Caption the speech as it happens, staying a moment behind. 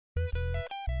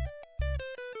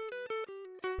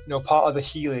part of the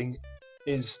healing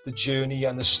is the journey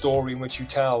and the story in which you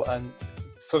tell. And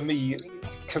for me,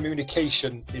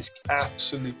 communication is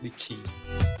absolutely key.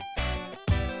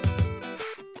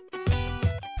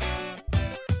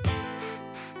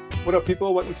 What up,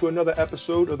 people? Welcome to another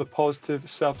episode of the Positive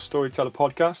Self-Storyteller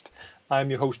podcast. I'm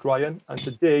your host, Ryan, and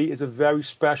today is a very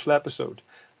special episode,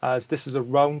 as this is a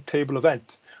roundtable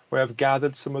event where I've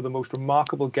gathered some of the most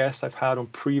remarkable guests I've had on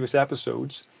previous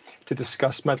episodes to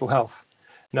discuss mental health.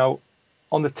 Now,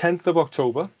 on the 10th of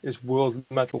October is World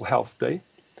Mental Health Day,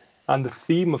 and the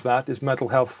theme of that is mental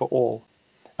health for all.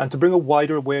 And to bring a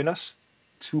wider awareness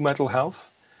to mental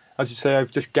health, as you say,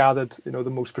 I've just gathered, the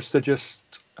most prestigious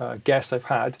guests I've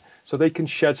had, so they can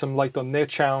shed some light on their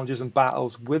challenges and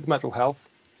battles with mental health,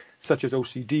 such as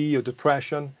OCD or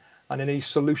depression, and any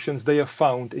solutions they have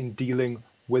found in dealing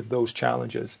with those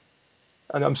challenges.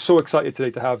 And I'm so excited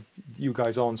today to have you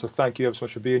guys on, so thank you ever so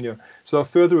much for being here. So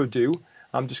without further ado,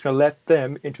 I'm just going to let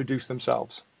them introduce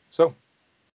themselves. So.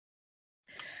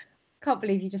 Can't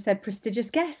believe you just said prestigious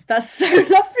guest. That's so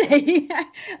lovely.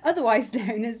 Otherwise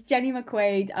known as Jenny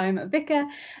McQuaid. I'm a vicar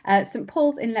at St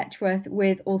Paul's in Letchworth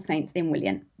with All Saints in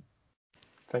William.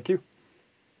 Thank you.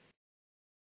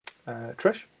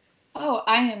 Trish? Oh,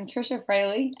 I am Trisha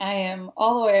Fraley. I am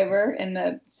all the way over in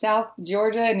the South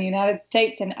Georgia in the United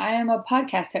States, and I am a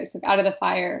podcast host of Out of the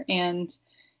Fire, and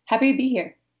happy to be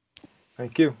here.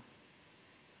 Thank you.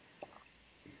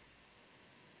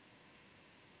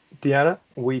 Deanna,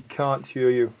 we can't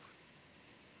hear you.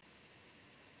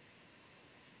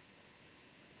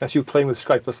 That's you playing with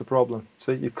Skype, that's the problem.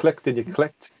 So you clicked and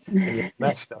you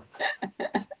messed up.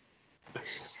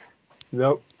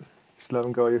 Nope, just let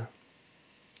them go you.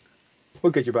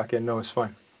 We'll get you back in, no, it's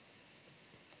fine.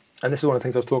 And this is one of the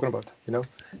things I was talking about,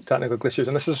 technical glitches,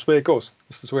 and this is where it goes.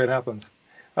 This is where it happens.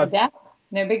 Adapt,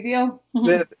 no big deal.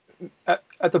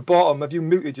 At the bottom, have you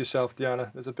muted yourself,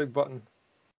 Deanna? There's a big button.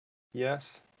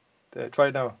 Yes. There, try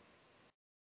it now.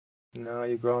 No,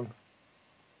 you're gone.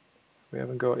 We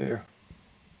haven't got you.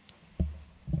 Do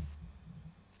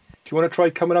you want to try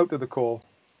coming out of the call?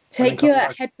 Take your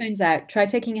headphones out. Try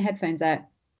taking your headphones out.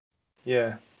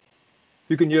 Yeah. If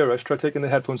you can hear us, try taking the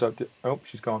headphones out. Oh,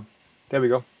 she's gone. There we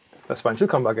go. That's fine. She'll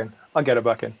come back in. I'll get her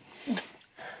back in.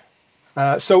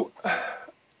 So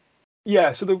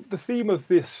the theme of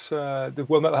this, the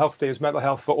World Mental Health Day is mental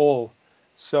health for all.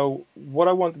 So what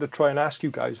I wanted to try and ask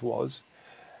you guys was,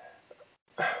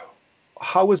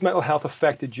 how has mental health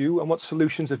affected you, and what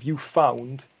solutions have you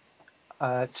found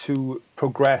to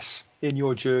progress in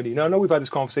your journey? Now, I know we've had this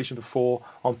conversation before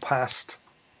on past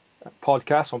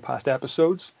podcasts, on past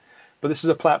episodes, but this is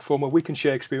a platform where we can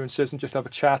share experiences and just have a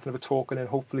chat and have a talk, and then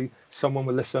hopefully someone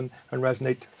will listen and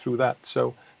resonate through that.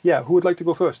 So, yeah, who would like to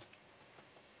go first?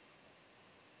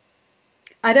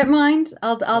 I don't mind.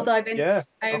 I'll dive in. Yeah.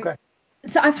 Okay.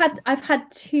 So I've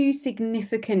had two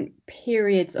significant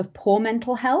periods of poor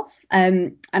mental health,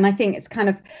 and I think it's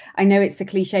I know it's a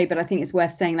cliche, but I think it's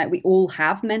worth saying, like, we all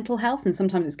have mental health, and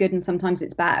sometimes it's good and sometimes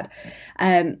it's bad,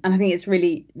 and I think it's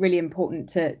really, really important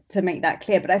to make that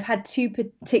clear. But I've had two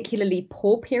particularly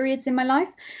poor periods in my life,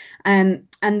 and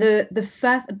the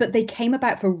first, but they came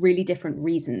about for really different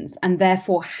reasons, and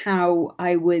therefore how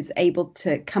I was able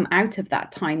to come out of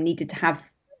that time needed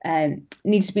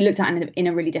to be looked at in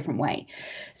a really different way.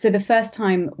 So the first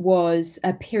time was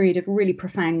a period of really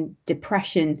profound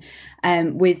depression,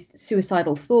 with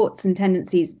suicidal thoughts and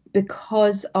tendencies,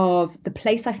 because of the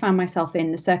place I found myself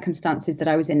in, the circumstances that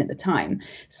I was in at the time,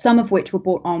 some of which were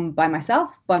brought on by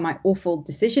myself, by my awful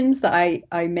decisions that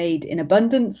I made in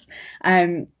abundance,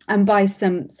 and by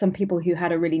some people who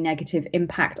had a really negative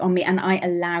impact on me, and I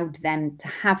allowed them to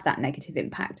have that negative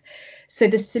impact. So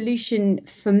the solution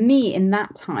for me in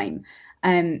that time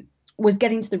was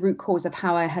getting to the root cause of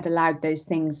how I had allowed those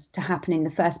things to happen in the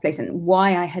first place, and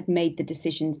why I had made the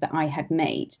decisions that I had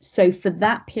made. So for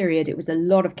that period, it was a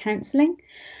lot of counselling,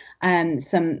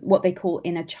 some what they call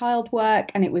inner child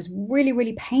work, and it was really,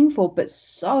 really painful, but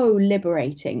so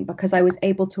liberating, because I was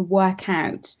able to work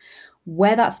out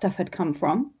where that stuff had come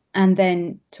from, and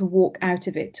then to walk out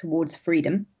of it towards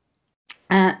freedom.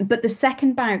 But the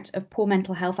second bout of poor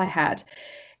mental health I had,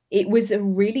 it was a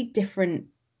really different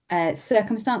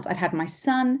circumstance. I'd had my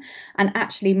son, and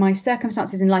actually my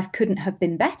circumstances in life couldn't have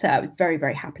been better. I was very,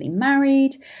 very happily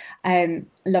married,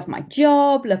 loved my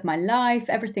job, loved my life,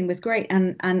 everything was great.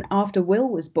 And after Will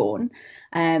was born,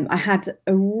 I had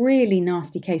a really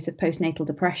nasty case of postnatal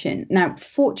depression. Now,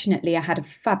 fortunately, I had a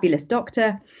fabulous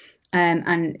doctor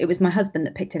And it was my husband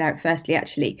that picked it out firstly,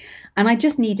 actually. And I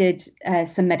just needed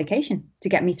some medication to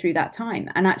get me through that time.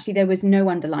 And actually, there was no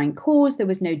underlying cause, there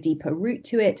was no deeper root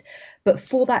to it. But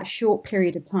for that short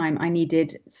period of time, I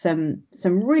needed some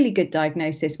really good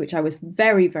diagnosis, which I was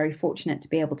very, very fortunate to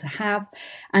be able to have,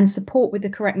 and support with the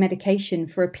correct medication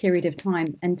for a period of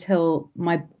time until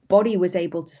my body was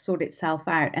able to sort itself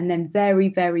out, and then very,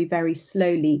 very, very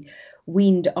slowly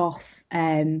weaned off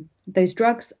those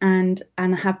drugs, and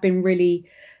have been really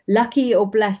lucky or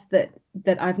blessed that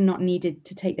I've not needed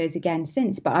to take those again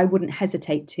since. But I wouldn't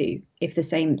hesitate to if the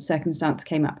same circumstance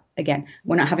came up again.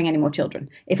 We're not having any more children.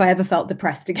 If I ever felt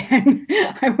depressed again,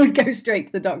 I would go straight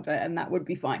to the doctor, and that would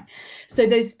be fine. So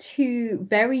those two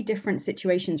very different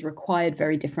situations required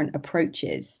very different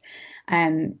approaches.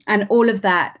 And all of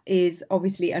that is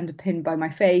obviously underpinned by my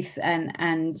faith,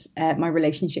 and my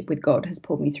relationship with God has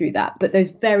pulled me through that. But those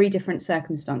very different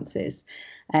circumstances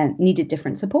needed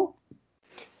different support.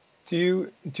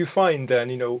 Do you find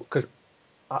then, because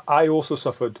I also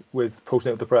suffered with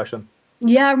postnatal depression.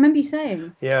 Yeah, I remember you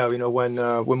saying. Yeah,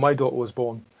 when my daughter was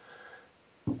born,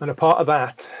 and a part of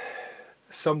that,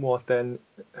 somewhat then,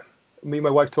 me and my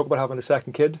wife talk about having a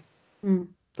second kid,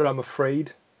 but I'm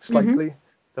afraid slightly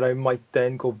that I might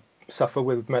then go suffer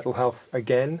with mental health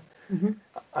again.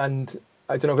 And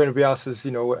I don't know if anybody else has,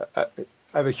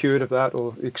 ever heard of that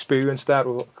or experienced that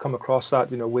or come across that,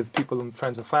 with people and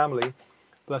friends and family.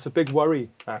 But that's a big worry,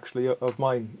 actually, of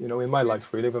mine, in my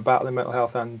life, really, of battling mental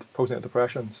health and postnatal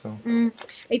depression. So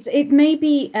it may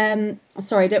be,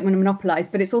 sorry, I don't want to monopolise,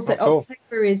 but it's also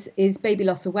October is Baby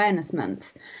Loss Awareness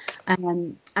Month.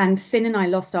 And Finn and I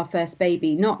lost our first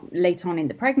baby, not late on in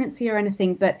the pregnancy or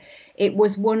anything, but it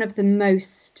was one of the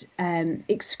most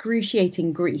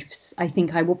excruciating griefs I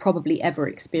think I will probably ever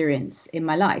experience in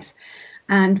my life.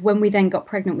 And when we then got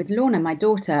pregnant with Lorna, my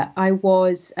daughter, I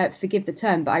was, forgive the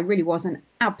term, but I really was an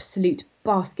absolute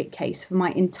basket case for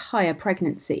my entire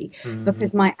pregnancy,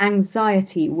 because my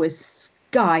anxiety was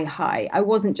sky high. I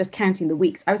wasn't just counting the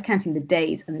weeks, I was counting the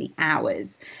days and the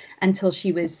hours until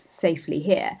she was safely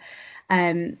here.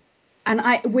 And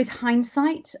with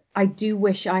hindsight, I do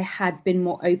wish I had been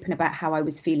more open about how I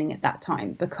was feeling at that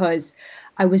time, because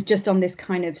I was just on this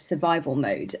kind of survival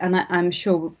mode. And I'm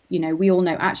sure, we all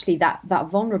know actually that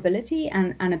vulnerability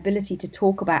and ability to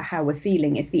talk about how we're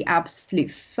feeling is the absolute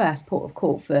first port of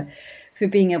call for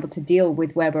being able to deal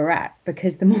with where we're at.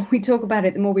 Because the more we talk about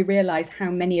it, the more we realize how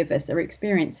many of us are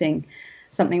experiencing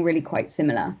something really quite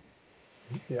similar.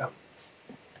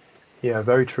 Yeah,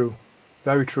 very true.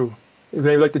 Very true. Would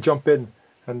anybody like to jump in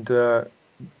and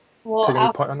take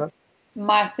any point on that?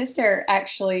 My sister,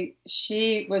 actually,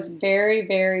 she was very,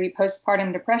 very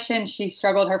postpartum depression. She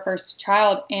struggled her first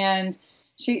child, and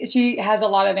she has a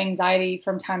lot of anxiety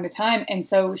from time to time. And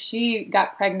so she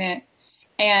got pregnant,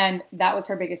 and that was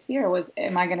her biggest fear was,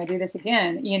 am I going to do this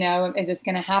again? Is this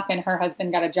going to happen? Her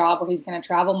husband got a job where he's going to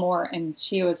travel more. And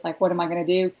she was like, what am I going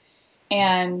to do?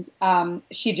 And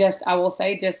I will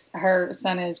say, her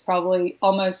son is probably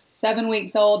almost 7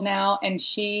 weeks old now. And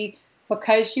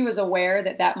because she was aware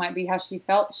that might be how she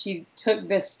felt, she took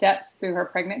the steps through her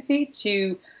pregnancy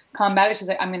to combat it. She's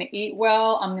like, I'm going to eat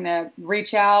well. I'm going to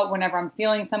reach out whenever I'm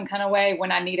feeling some kind of way,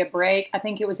 when I need a break. I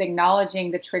think it was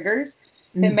acknowledging the triggers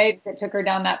that took her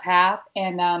down that path.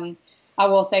 And I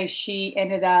will say she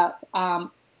ended up,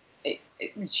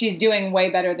 she's doing way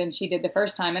better than she did the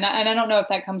first time. And I don't know if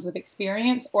that comes with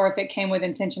experience or if it came with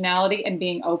intentionality and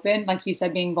being open, like you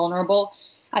said, being vulnerable.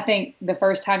 I think the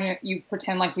first time you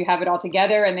pretend like you have it all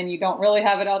together, and then you don't really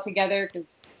have it all together,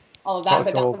 because all of that.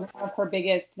 But that was one of her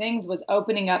biggest things, was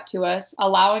opening up to us,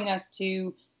 allowing us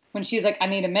to, when she's like, I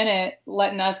need a minute,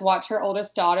 letting us watch her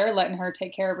oldest daughter, letting her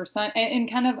take care of her son,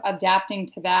 and kind of adapting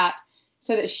to that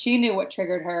so that she knew what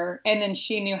triggered her. And then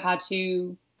she knew how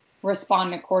to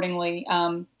respond accordingly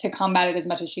to combat it as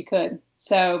much as she could.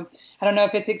 So I don't know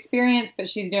if it's experience, but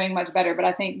she's doing much better. But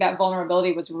I think that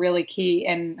vulnerability was really key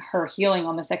in her healing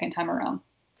on the second time around.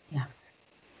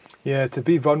 Yeah, to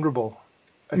be vulnerable.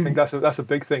 I think that's a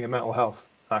big thing in mental health,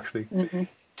 actually.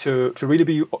 To really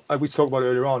be, we talked about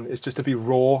earlier on, is just to be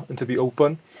raw and to be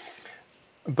open.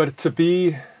 But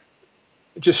to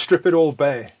just strip it all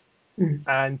bare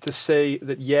and to say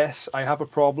that, yes, I have a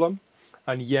problem,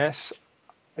 and yes,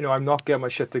 I'm not getting my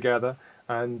shit together,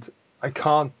 and I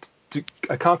can't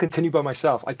continue by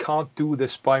myself. I can't do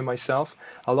this by myself.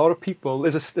 A lot of people,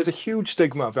 there's a huge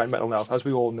stigma around mental health, as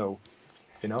we all know,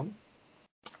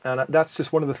 and that's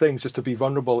just one of the things, just to be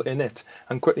vulnerable in it.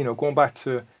 And going back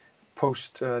to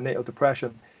postnatal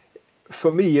depression,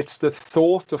 for me, it's the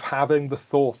thought of having the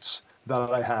thoughts that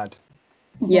I had.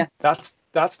 Yeah,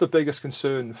 That's the biggest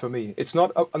concern for me. It's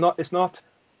not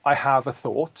I have a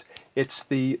thought. It's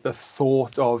the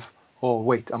thought of, oh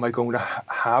wait, am I going to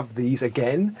have these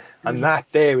again? And that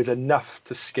there is enough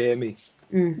to scare me.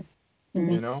 Mm.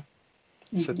 You know.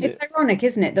 So, It's ironic,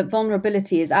 isn't it, that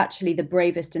vulnerability is actually the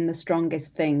bravest and the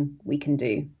strongest thing we can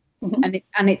do.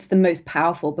 And it's the most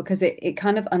powerful, because it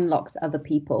kind of unlocks other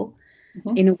people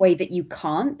in a way that you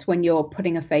can't when you're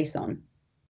putting a face on.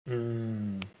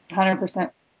 100%.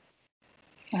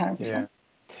 100%. yeah.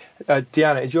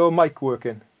 Deanna, is your mic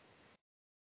working?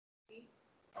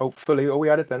 Hopefully. Oh, we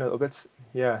had it then a little bit.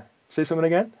 Yeah. Say something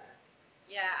again.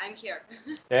 Yeah, I'm here.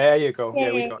 There you go. Yay.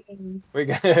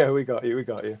 Yeah, we got you. We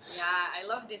got you. Yeah, I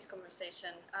love this conversation.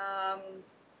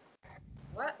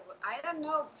 What I don't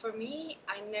know. For me,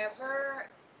 I never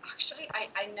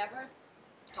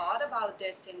thought about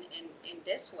this in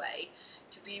this way,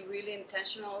 to be really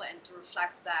intentional and to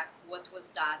reflect back. What was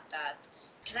that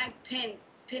can I pin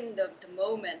the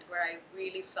moment where I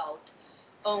really felt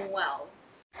unwell?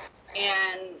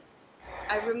 And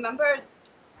I remember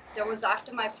there was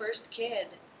after my first kid.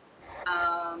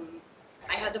 I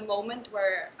had a moment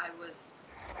where I was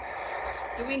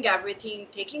doing everything,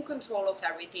 taking control of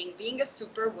everything, being a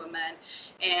superwoman.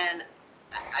 And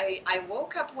I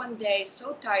woke up one day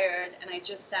so tired, and I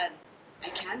just said, I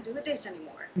can't do this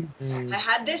anymore. I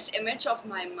had this image of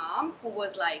my mom, who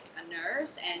was like a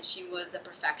nurse, and she was a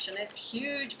perfectionist,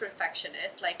 huge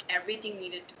perfectionist, like everything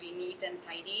needed to be neat and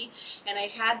tidy. And I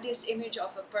had this image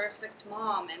of a perfect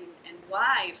mom and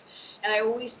wife, and I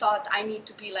always thought I need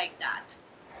to be like that.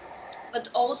 But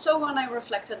also when I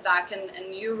reflected back,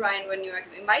 and you, Ryan, when you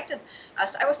invited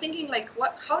us, I was thinking like,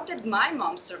 how did my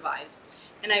mom survive?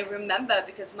 And I remember,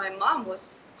 because my mom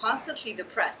was constantly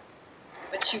depressed,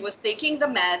 but she was taking the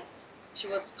meds. She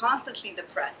was constantly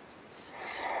depressed,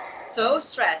 so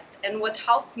stressed. And what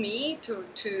helped me to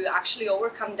actually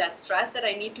overcome that stress, that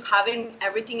I need to have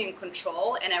everything in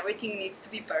control and everything needs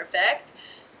to be perfect,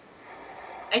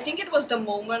 I think it was the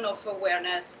moment of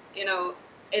awareness,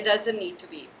 it doesn't need to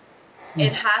be.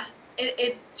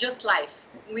 It just life.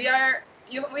 We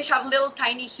have little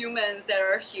tiny humans that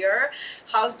are here.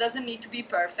 House doesn't need to be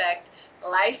perfect.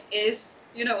 Life is,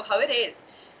 how it is.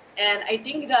 And I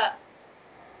think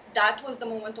that was the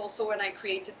moment also when I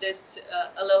created this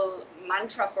a little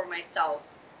mantra for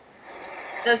myself.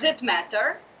 Does it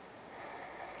matter?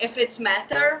 If it's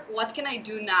matter, what can I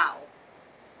do now?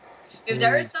 If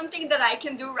there is something that I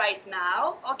can do right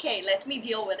now, okay, let me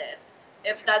deal with this.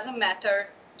 If it doesn't matter,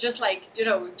 just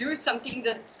do something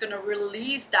that's going to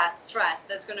release that stress,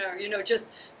 that's going to, just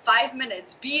 5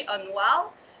 minutes, be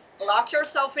unwell, lock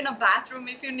yourself in a bathroom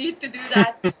if you need to do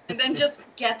that, and then just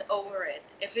get over it.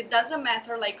 If it doesn't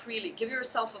matter, really, give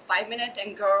yourself a 5-minute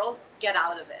and girl, get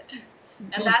out of it.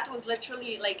 And that was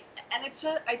literally and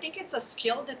I think it's a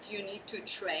skill that you need to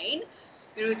train,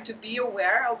 to be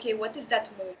aware, okay, what is that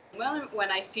moment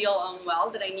when I feel unwell,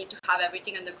 that I need to have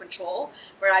everything under control,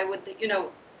 where I would,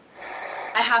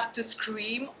 I have to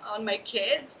scream on my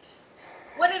kids.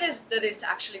 What it is that is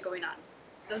actually going on?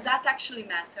 Does that actually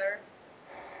matter?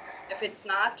 If it's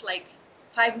not,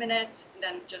 5 minutes,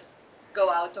 then just go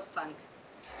out of funk.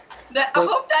 I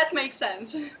hope that makes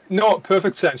sense. No,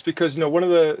 perfect sense, because one of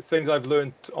the things I've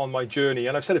learned on my journey,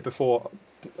 and I've said it before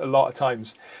a lot of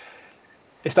times,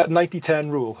 it's that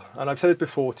 90-10 rule. And I've said it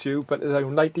before too, but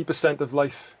 90% of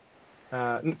life,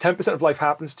 10% of life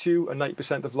happens to you, and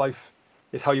 90% of life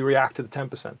is how you react to the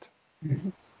 10%.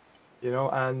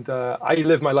 And I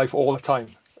live my life all the time.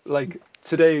 Like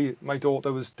today, my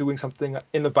daughter was doing something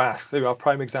in the bath. There we are,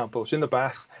 prime example. She's in the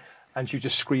bath, and she was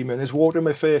just screaming, "There's water in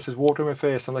my face! There's water in my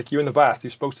face!" I'm like, "You're in the bath.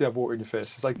 You're supposed to have water in your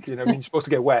face." It's like, you're supposed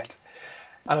to get wet.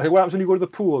 And I think, what happens when you go to the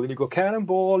pool and you go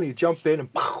cannonball and you jump in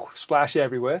and poof, splash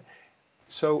everywhere?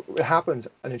 So it happens,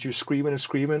 and then she was screaming and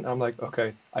screaming. I'm like,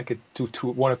 okay, I could do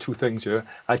one of two things here.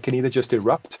 I can either just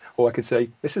erupt, or I could say,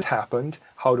 "This has happened.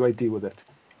 How do I deal with it?"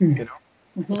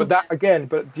 But that again,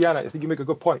 but Deanna, I think you make a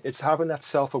good point. It's having that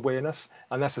self-awareness,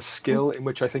 and that's a skill in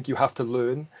which I think you have to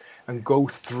learn and go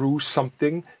through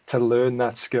something to learn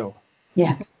that skill.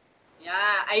 Yeah. Yeah,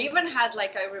 I even had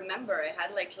I remember I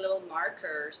had little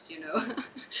markers,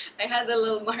 I had a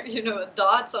little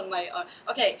dots on my,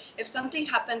 okay, if something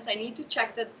happens, I need to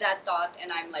check that dot, and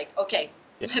I'm like, okay,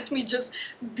 let me just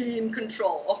be in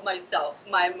control of myself,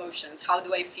 my emotions. How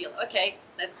do I feel? Okay,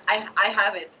 I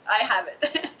have it.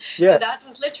 Yeah. So that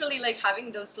was literally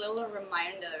having those little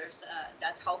reminders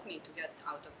that helped me to get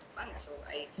out of the funk. So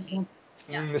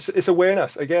it's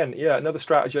awareness again. Yeah, another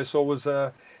strategy I saw was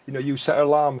you set an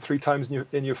alarm 3 times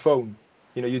in your phone.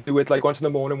 You do it once in the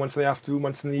morning, once in the afternoon,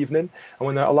 once in the evening, and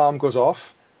when that alarm goes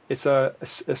off, it's a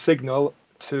signal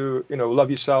to love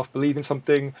yourself, believe in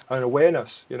something, and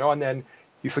awareness. And then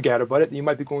you forget about it. You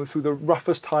might be going through the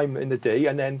roughest time in the day,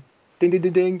 and then ding, ding,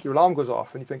 ding, ding, your alarm goes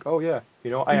off, and you think, oh yeah,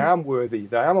 I am worthy,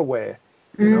 I am aware,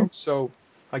 So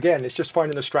again, it's just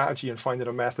finding a strategy and finding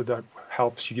a method that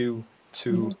helps you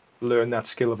to learn that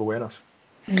skill of awareness.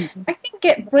 I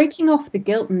think breaking off the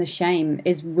guilt and the shame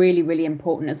is really, really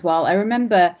important as well. I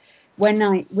remember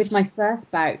with my first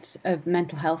bout of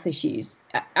mental health issues,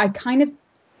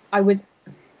 I was,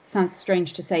 sounds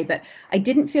strange to say, but I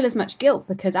didn't feel as much guilt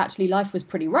because actually life was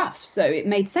pretty rough. So it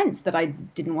made sense that I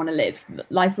didn't want to live.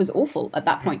 Life was awful at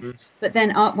that point. But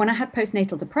then when I had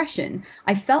postnatal depression,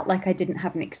 I felt like I didn't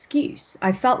have an excuse.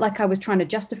 I felt like I was trying to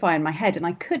justify in my head, and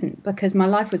I couldn't, because my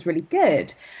life was really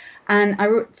good. And I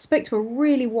spoke to a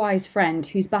really wise friend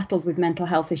who's battled with mental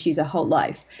health issues her whole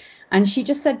life. And she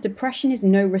just said, depression is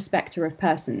no respecter of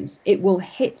persons. It will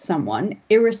hit someone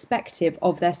irrespective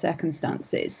of their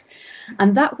circumstances.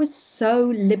 And that was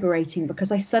so liberating,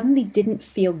 because I suddenly didn't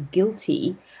feel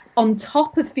guilty on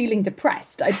top of feeling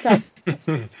depressed. I felt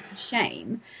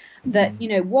shame that,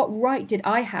 what right did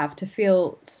I have to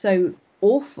feel so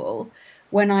awful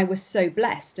when I was so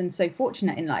blessed and so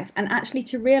fortunate in life? And actually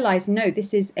to realize, no,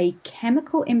 this is a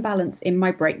chemical imbalance in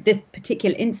my brain. This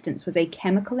particular instance was a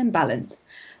chemical imbalance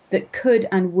that could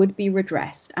and would be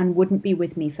redressed and wouldn't be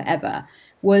with me forever,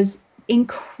 was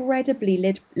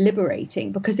incredibly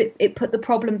liberating, because it put the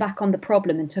problem back on the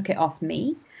problem and took it off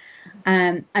me.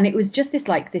 And it was just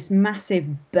this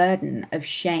massive burden of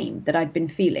shame that I'd been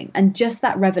feeling. And just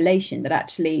that revelation that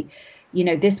actually,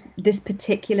 this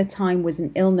particular time was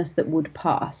an illness that would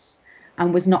pass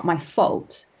and was not my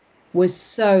fault, was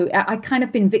so, I kind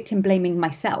of been victim blaming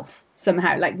myself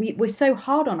somehow. Like we're so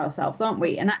hard on ourselves, aren't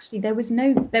we? And actually there was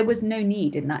no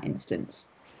need in that instance.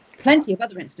 Plenty of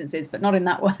other instances, but not in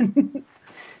that one.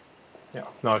 Yeah,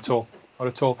 not at all. Not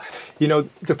at all.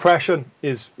 Depression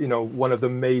is, one of the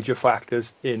major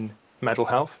factors in mental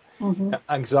health.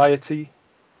 Anxiety,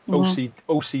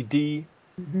 OCD,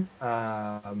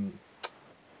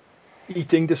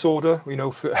 eating disorder.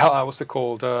 What's it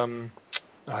called? I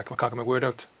can't get my word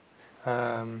out.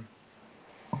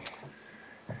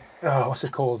 What's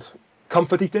it called?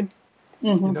 Comfort eating.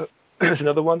 There's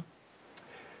another one.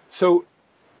 So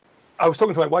I was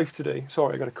talking to my wife today.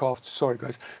 Sorry, I got a cough. Sorry,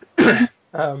 guys. I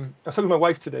was talking to my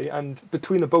wife today, and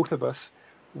between the both of us,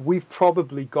 we've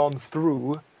probably gone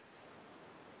through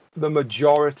the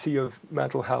majority of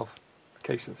mental health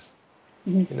cases.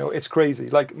 It's crazy.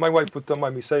 Like, my wife don't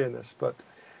mind me saying this, but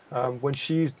when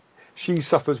she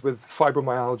suffers with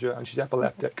fibromyalgia and she's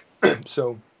epileptic,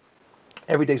 so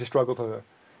every day's a struggle for her.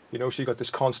 She got this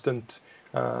constant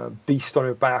beast on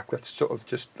her back that's sort of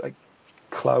just like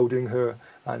clouding her,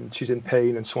 and she's in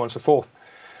pain and so on and so forth.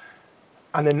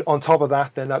 And then on top of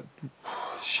that,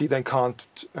 she then can't,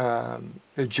 her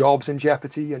job's in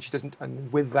jeopardy, and she doesn't,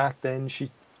 and with that, then she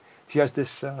has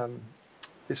this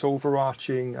this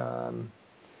overarching,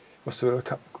 what's the word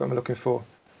I'm looking for?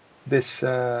 This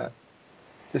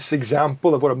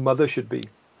example of what a mother should be.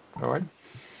 All right.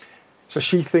 So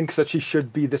she thinks that she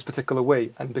should be this particular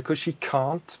way, and because she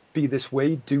can't be this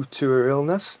way due to her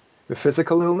illness, her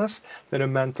physical illness, then her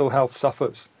mental health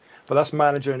suffers. But that's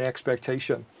managing an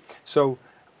expectation. So,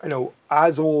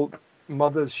 as all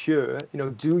mothers here,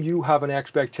 do you have an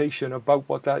expectation about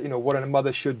what a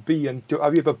mother should be, and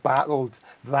have you ever battled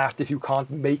that if you can't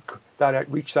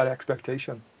reach that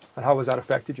expectation, and how has that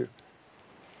affected you?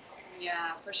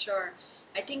 Yeah, for sure.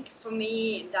 I think for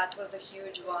me that was a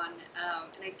huge one,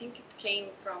 and I think it came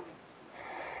from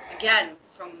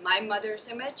my mother's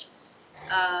image.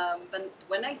 But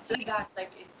when I say that,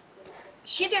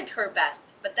 she did her best,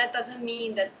 but that doesn't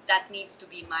mean that needs to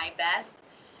be my best.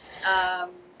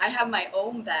 I have my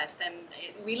own best, and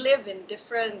we live in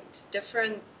different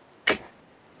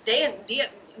day and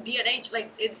age.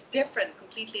 Like, it's different,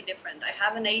 completely different. I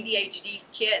have an ADHD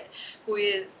kid who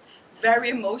is very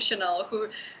emotional,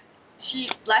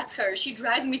 bless her, she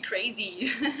drives me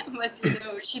crazy, but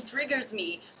she triggers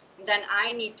me. Then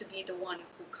I need to be the one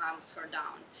who calms her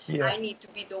down. Yeah. I need to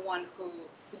be the one who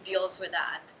deals with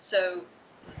that. So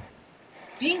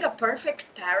being a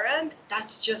perfect parent,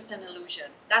 that's just an illusion.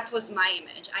 That was my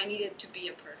image. I needed to be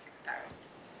a perfect parent.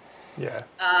 Yeah.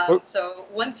 So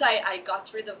once I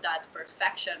got rid of that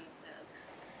perfection,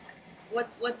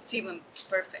 what's even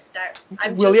perfect?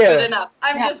 I'm just good enough.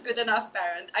 I'm just good enough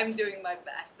parent. I'm doing my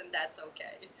best, and that's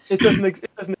okay. It doesn't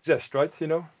exist, right?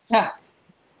 Yeah.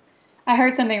 I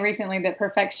heard something recently that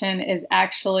perfection is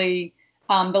actually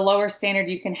the lower standard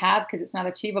you can have because it's not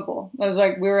achievable. It was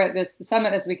like, we were at the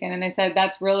summit this weekend, and they said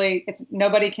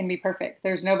nobody can be perfect.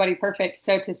 There's nobody perfect.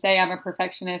 So to say I'm a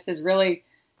perfectionist is really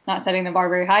not setting the bar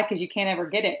very high, because you can't ever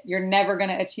get it. You're never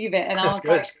going to achieve it. And I was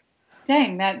like,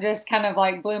 Dang, that just kind of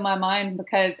like blew my mind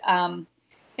because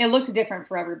it looks different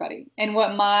for everybody. And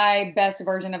what my best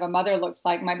version of a mother looks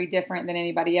like might be different than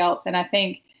anybody else. And I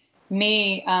think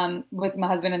me, with my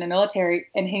husband in the military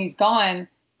and he's gone,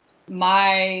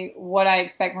 what I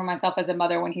expect from myself as a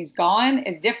mother when he's gone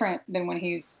is different than when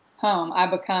he's home. I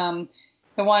become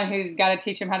the one who's got to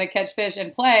teach him how to catch fish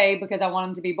and play because I want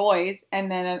them to be boys.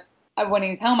 And then when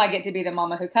he's home, I get to be the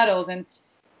mama who cuddles.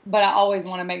 But I always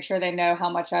want to make sure they know how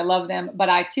much I love them. But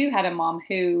I too had a mom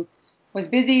who was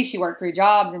busy. She worked 3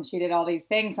 jobs and she did all these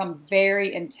things. So I'm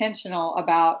very intentional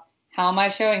about how am I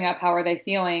showing up? How are they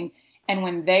feeling? And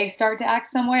when they start to act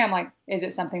some way, I'm like, is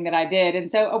it something that I did?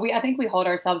 And so I think we hold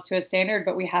ourselves to a standard,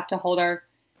 but we have to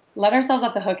let ourselves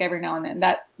off the hook every now and then.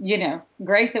 That,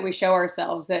 grace that we show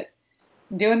ourselves that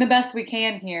doing the best we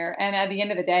can here. And at the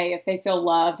end of the day, if they feel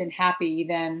loved and happy,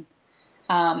 then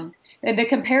the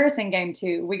comparison game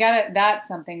too, that's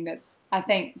something that's, I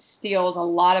think, steals a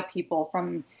lot of people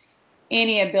from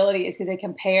any ability, is because they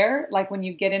compare. Like when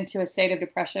you get into a state of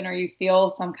depression or you feel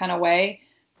some kind of way,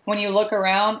 when you look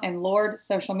around, and Lord,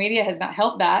 social media has not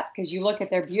helped that, because you look at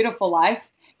their beautiful life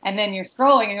and then you're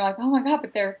scrolling and you're like, oh my God,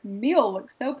 but their meal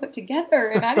looks so put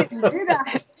together and I didn't do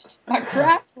that. My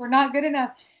crafts were not good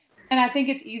enough. And I think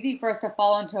it's easy for us to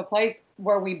fall into a place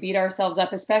where we beat ourselves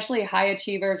up, especially high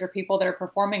achievers or people that are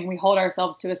performing. We hold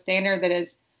ourselves to a standard that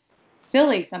is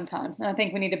silly sometimes. And I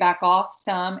think we need to back off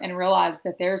some and realize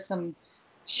that there's some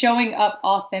showing up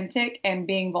authentic and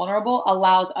being vulnerable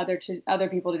allows other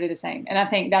people to do the same. And I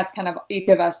think that's kind of each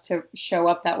of us to show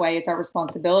up that way. It's our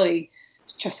responsibility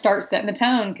to start setting the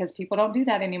tone, because people don't do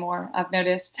that anymore, I've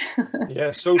noticed.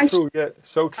 Yeah, so true. Yeah,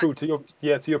 so true. To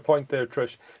your point there,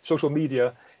 Trish. Social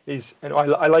media is, and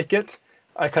I like it.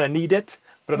 I kind of need it,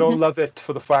 but I don't love it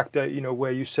for the fact that,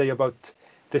 where you say about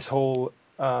this whole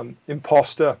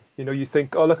imposter. You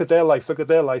think, oh, look at their life,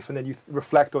 and then you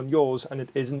reflect on yours, and it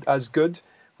isn't as good.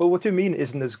 Well, what do you mean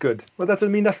isn't as good? Well, that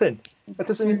doesn't mean nothing. That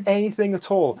doesn't mean anything at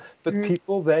all. But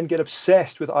people then get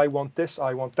obsessed with, I want this,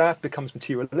 I want that, becomes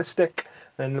materialistic,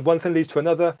 and one thing leads to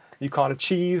another. You can't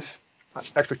achieve,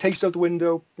 expectations out the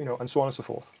window, and so on and so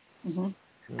forth.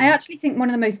 I actually think one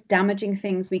of the most damaging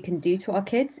things we can do to our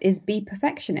kids is be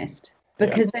perfectionist,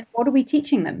 because then what are we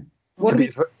teaching them?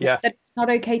 That it's not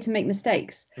okay to make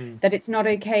mistakes, that it's not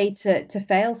okay to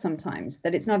fail sometimes,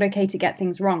 that it's not okay to get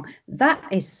things wrong. That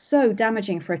is so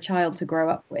damaging for a child to grow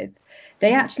up with.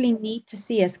 They actually need to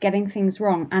see us getting things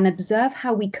wrong and observe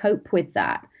how we cope with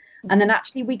that. And then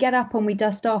actually we get up and we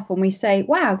dust off and we say,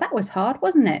 wow, that was hard,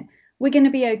 wasn't it? We're going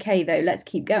to be okay, though. Let's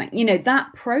keep going.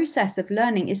 That process of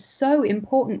learning is so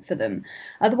important for them.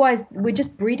 Otherwise, we're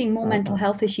just breeding more mental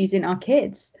health issues in our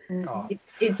kids.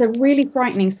 It's a really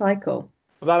frightening cycle.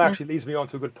 Well, that actually leads me on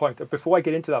to a good point. Before I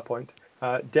get into that point,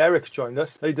 Derek's joined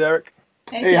us. Hey, Derek.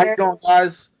 Hey, how you doing,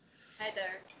 guys? Hi,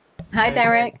 Derek. Hi,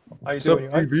 Derek. How you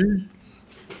doing? How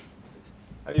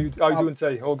you doing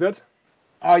today? All good?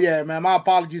 Oh, yeah, man. My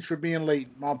apologies for being late.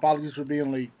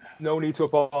 No need to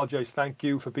apologize. Thank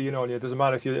you for being on here. It doesn't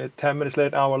matter if you're 10 minutes late,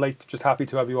 an hour late. Just happy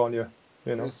to have you on here.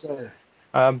 Yes, sir.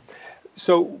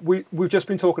 So we've just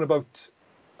been talking about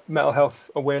Mental Health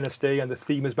Awareness Day, and the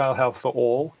theme is mental health for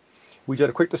all. We did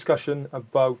a quick discussion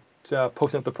about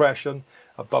postnatal depression,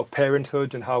 about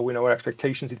parenthood, and how our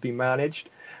expectations need to be managed.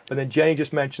 But then Jenny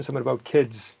just mentioned something about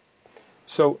kids.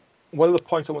 So one of the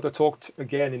points I want to talk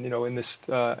again in this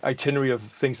itinerary of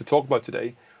things to talk about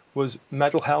today was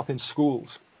mental health in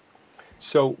schools.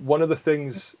 So one of the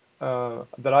things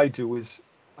that I do is,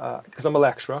 because I'm a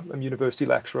lecturer, I'm a university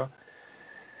lecturer,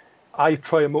 I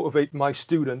try and motivate my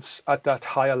students at that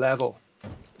higher level.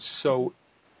 So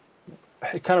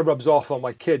it kind of rubs off on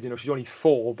my kid. She's only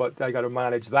 4, but I got to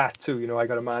manage that too. I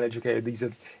got to manage, okay, these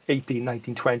are 18,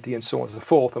 19, 20, and so on and so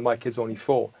forth, and my kid's only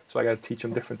 4. So I got to teach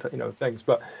them different, things.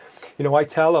 But, I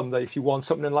tell them that if you want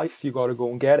something in life, you got to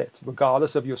go and get it,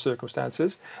 regardless of your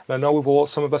circumstances. And I know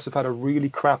some of us have had a really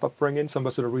crap upbringing, some of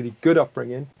us had a really good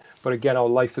upbringing, but again, our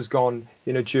life has gone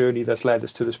in a journey that's led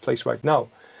us to this place right now.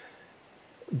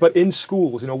 But in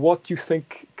schools, what do you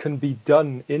think can be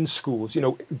done in schools?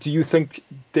 Do you think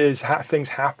there's things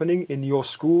happening in your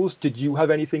schools? Did you have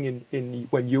anything in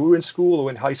when you were in school or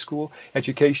in high school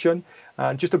education?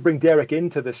 And just to bring Derek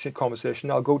into this conversation,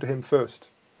 I'll go to him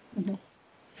first.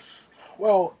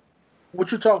 Well,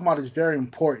 what you're talking about is very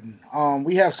important.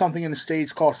 We have something in the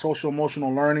States called social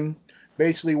emotional learning,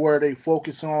 basically where they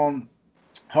focus on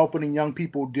helping young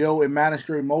people deal and manage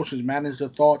their emotions, manage their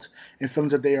thoughts and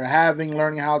feelings that they are having,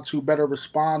 learning how to better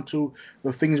respond to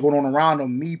the things going on around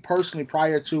them. Me personally,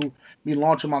 prior to me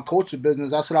launching my coaching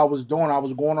business, that's what I was doing. I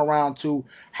was going around to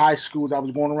high schools, I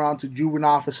was going around to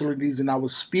juvenile facilities, and I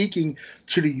was speaking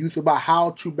to the youth about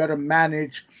how to better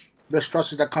manage the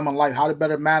stresses that come in life, how to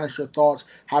better manage their thoughts,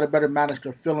 how to better manage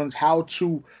their feelings, how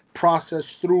to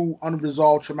process through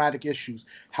unresolved traumatic issues,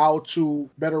 how to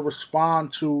better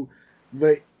respond to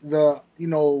the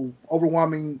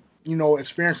overwhelming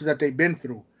experiences that they've been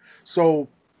through. So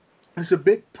it's a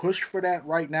big push for that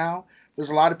right now. There's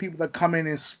a lot of people that come in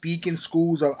and speak in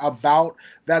schools about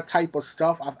that type of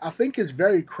stuff. I think it's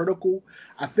very critical.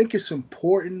 I think it's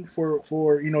important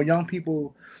for young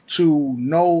people to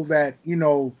know that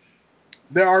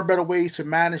there are better ways to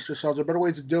manage themselves, there are better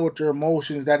ways to deal with their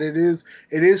emotions, that it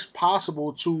is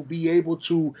possible to be able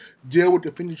to deal with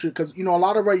the things, because a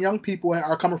lot of our young people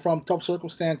are coming from tough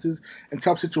circumstances and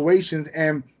tough situations,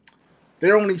 and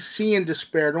they're only seeing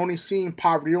despair, they're only seeing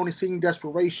poverty, they're only seeing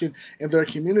desperation in their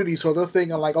community. So they're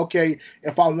thinking like, okay,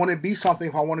 if I want to be something,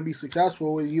 if I want to be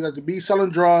successful, it either has to be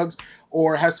selling drugs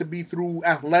or it has to be through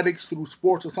athletics, through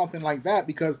sports or something like that.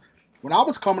 Because when I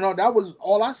was coming up, that was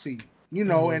all I see,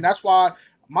 and that's why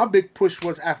my big push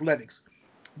was athletics.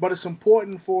 But it's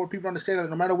important for people to understand that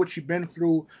no matter what you've been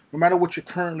through, no matter what you're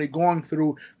currently going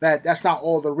through, that's not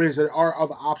all there is. There are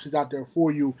other options out there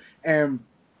for you. And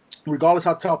regardless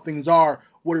how tough things are,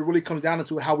 what it really comes down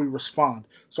to is how we respond.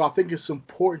 So I think it's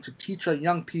important to teach our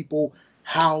young people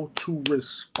how to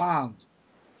respond.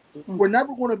 We're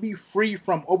never going to be free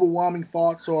from overwhelming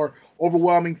thoughts or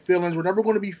overwhelming feelings. We're never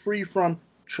going to be free from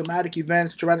traumatic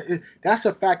events. That's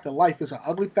a fact of life. It's an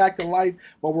ugly fact of life,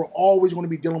 but we're always going to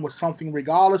be dealing with something,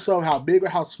 regardless of how big or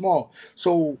how small.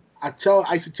 So I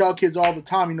used to tell kids all the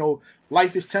time,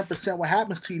 life is 10% what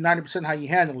happens to you, 90% how you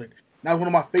handle it. That was one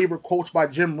of my favorite quotes by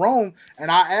Jim Rohn, and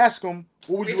I asked him,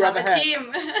 "What would you rather have?"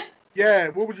 Yeah,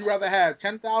 what would you rather have,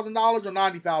 $10,000 or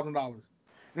 $90,000?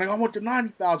 And I want the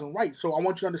 90,000, right? So I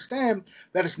want you to understand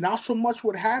that it's not so much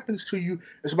what happens to you;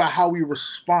 it's about how we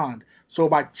respond. So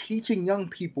by teaching young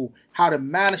people how to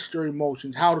manage their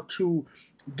emotions, how to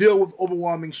deal with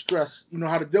overwhelming stress,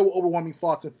 how to deal with overwhelming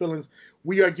thoughts and feelings,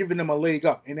 we are giving them a leg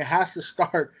up, and it has to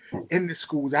start in the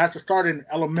schools. It has to start in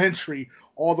elementary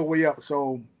all the way up.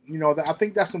 So I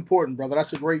think that's important, brother.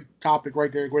 That's a great topic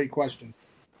right there. Great question.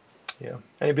 Yeah.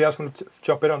 Anybody else want to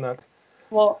jump in on that?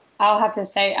 Well, I'll have to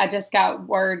say, I just got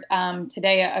word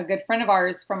today, a good friend of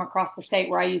ours from across the state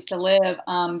where I used to live,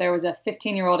 there was a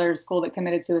 15-year-old at her school that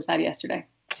committed suicide yesterday.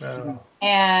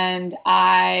 And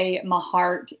my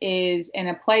heart is in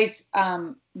a place,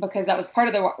 because that was part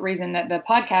of the reason that the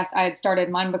podcast, I had started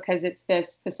mine, because it's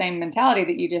the same mentality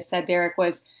that you just said, Derek,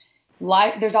 was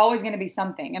life. There's always going to be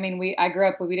something. I mean, I grew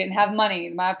up, we didn't have money.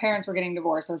 My parents were getting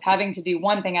divorced. I was having to do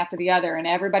one thing after the other. And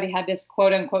everybody had this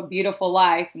quote unquote beautiful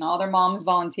life, and all their moms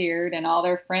volunteered and all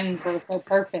their friends were so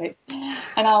perfect.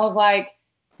 And I was like,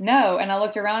 no. And I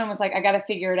looked around and was like, I got to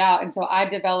figure it out. And so I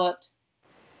developed,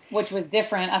 which was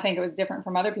different. I think it was different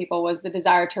from other people, was the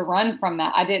desire to run from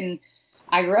that.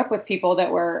 I grew up with people that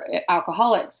were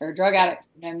alcoholics or drug addicts,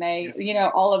 and they,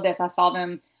 all of this, I saw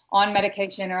them on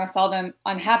medication, or I saw them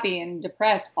unhappy and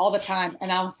depressed all the time.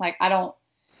 And I was like, I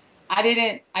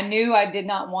knew I did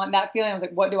not want that feeling. I was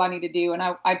like, what do I need to do? And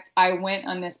I went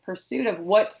on this pursuit of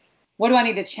what do I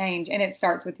need to change? And it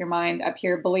starts with your mind up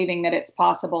here, believing that it's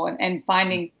possible, and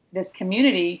finding this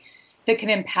community that can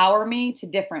empower me to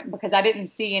different, because I didn't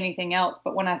see anything else.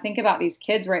 But when I think about these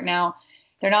kids right now,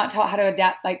 they're not taught how to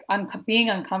adapt. Like, being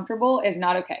uncomfortable is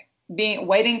not okay.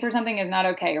 Waiting for something is not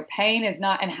okay, or pain is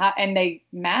not, and they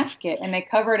mask it and they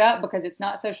cover it up because it's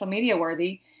not social media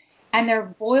worthy, and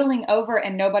they're boiling over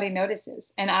and nobody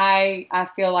notices. And I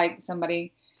feel like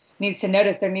somebody needs to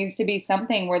notice. There needs to be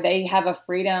something where they have a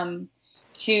freedom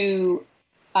to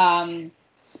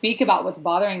speak about what's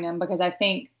bothering them, because I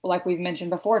think, like we've mentioned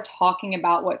before, talking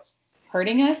about what's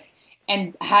hurting us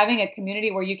and having a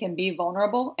community where you can be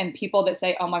vulnerable, and people that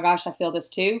say, oh my gosh, I feel this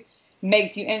too,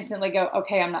 makes you instantly go,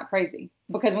 okay, I'm not crazy.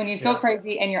 Because when you feel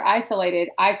crazy and you're isolated,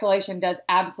 isolation does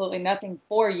absolutely nothing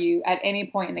for you at any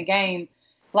point in the game.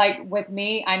 Like with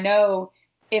me, I know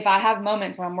if I have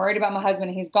moments when I'm worried about my husband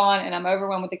and he's gone, and I'm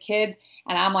overwhelmed with the kids,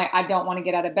 and I'm like, I don't want to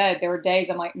get out of bed. There were days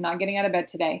I'm like, I'm not getting out of bed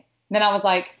today. And then I was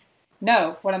like,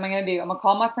 no, what am I going to do? I'm going to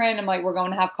call my friend. I'm like, we're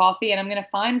going to have coffee, and I'm going to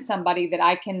find somebody that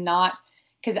I cannot,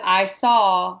 because I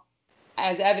saw,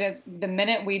 as evidence, the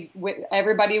minute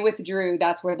everybody withdrew,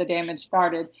 that's where the damage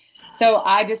started. So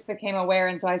I just became aware.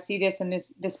 And so I see this in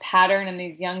this pattern in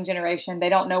these young generation. They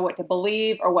don't know what to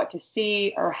believe or what to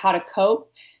see or how to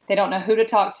cope. They don't know who to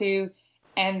talk to.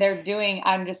 and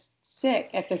I'm just sick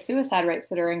at the suicide rates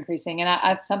that are increasing.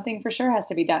 And something for sure has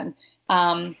to be done.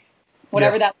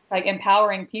 Whatever that looks like,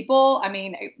 empowering people. I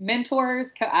mean,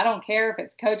 mentors, I don't care if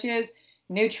it's coaches,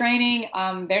 new training.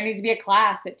 There needs to be a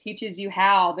class that teaches you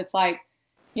how, that's like,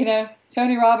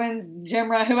 Tony Robbins,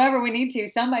 Jim Rohn, whoever we need to,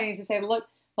 somebody needs to say, look,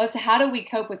 how do we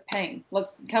cope with pain?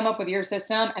 Let's come up with your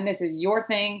system, and this is your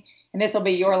thing, and this will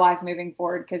be your life moving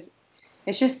forward, because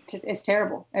it's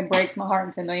terrible. It breaks my heart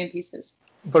into a million pieces.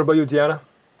 What about you, Diana?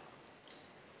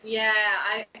 Yeah,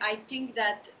 I think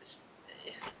that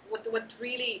what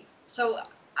really, so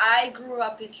I grew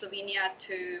up in Slovenia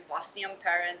to Bosnian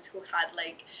parents who had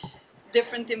like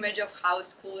different image of how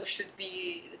school should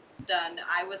be done.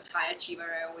 I was high achiever.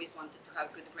 I always wanted to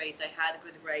have good grades. I had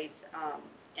good grades,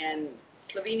 and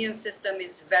Slovenian system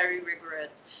is very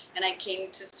rigorous. And I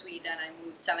came to Sweden. I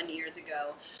moved 7 years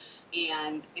ago,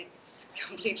 and it's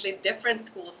completely different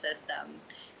school system.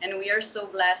 And we are so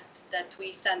blessed that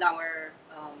we send our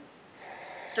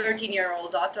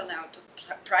 13-year-old daughter now to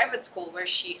private school where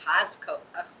she has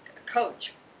a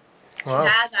coach. Wow.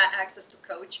 She has access to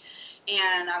coach,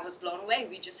 and I was blown away.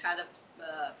 We just had a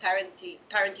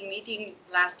parenting meeting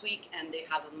last week, and they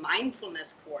have a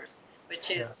mindfulness course,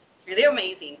 which is really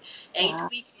amazing.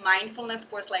 8-week mindfulness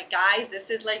course. Like, guys, this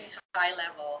is like high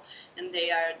level, and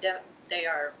they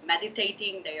are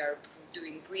meditating. They are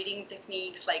doing breathing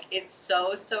techniques. Like, it's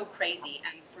so crazy.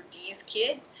 And for these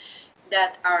kids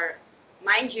that are,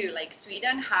 mind you, like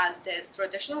Sweden has this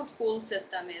traditional school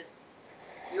system is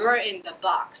you're in the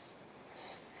box.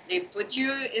 They put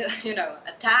you,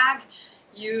 a tag,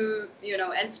 and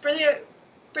it's pretty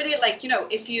like,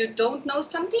 if you don't know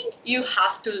something, you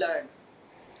have to learn.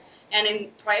 And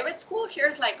in private school,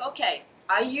 here's like, okay,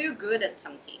 are you good at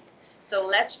something? So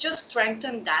let's just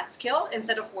strengthen that skill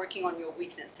instead of working on your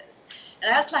weaknesses.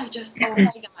 And that's like just, oh my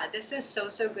God, this is so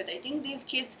good. I think these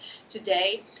kids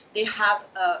today, they have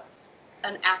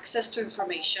an access to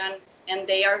information, and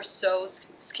they are so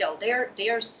skilled. They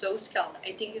are so skilled.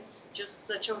 I think it's just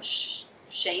such a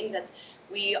shame that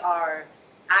we are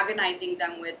agonizing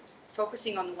them with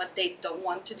focusing on what they don't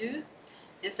want to do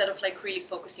instead of like really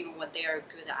focusing on what they are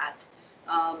good at.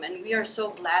 And we are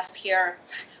so blessed here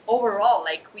overall.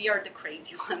 Like, we are the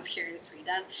crazy ones here in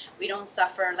Sweden. We don't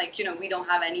suffer, like, we don't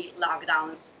have any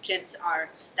lockdowns.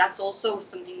 That's also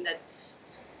something that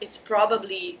it's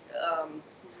probably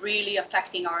really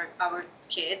affecting our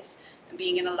kids,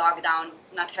 being in a lockdown,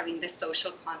 not having this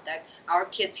social contact. Our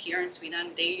kids here in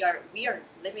Sweden, we are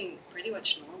living pretty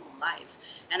much normal life.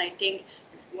 And I think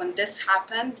when this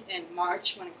happened in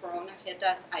March, when Corona hit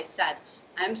us, I said,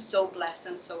 I'm so blessed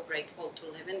and so grateful to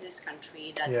live in this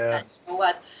country that you know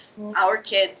what, our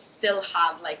kids still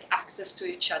have like access to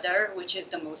each other, which is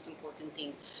the most important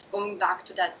thing. Going back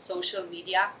to that social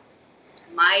media,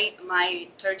 my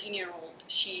 13-year-old,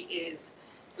 she is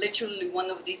literally one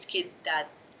of these kids that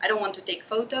I don't want to take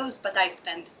photos, but I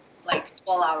spend like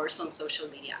 12 hours on social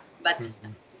media. But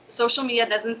social media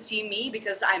doesn't see me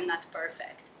because I'm not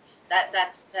perfect.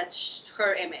 That's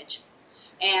her image.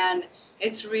 And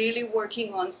it's really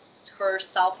working on her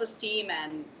self-esteem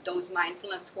and those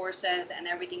mindfulness courses and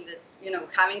everything that,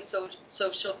 having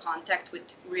social contact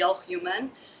with real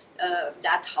human,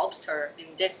 that helps her in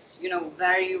this,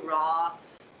 very raw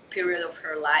period of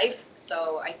her life.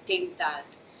 So I think that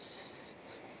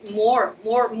more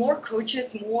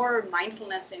coaches, more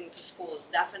mindfulness into schools,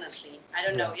 definitely. I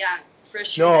don't know. Yeah, for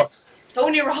sure. No.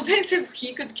 Tony Robbins, if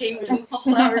he could came to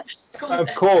all our schools.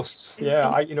 Of course,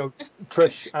 yeah.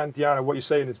 Trish and Diana, what you're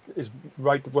saying is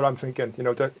right. What I'm thinking,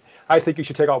 I think you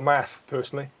should take out math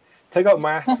personally. Take out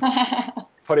math,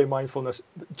 put in mindfulness.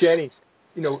 Jenny,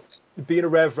 being a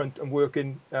reverend and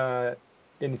working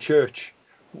in the church,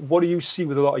 what do you see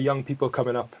with a lot of young people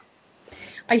coming up?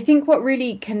 I think what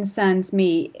really concerns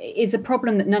me is a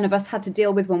problem that none of us had to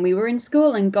deal with when we were in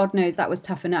school, and God knows that was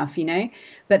tough enough,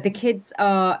 but the kids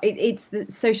are, it's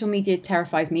the social media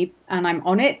terrifies me, and I'm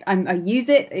on it. I use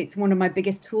it. It's one of my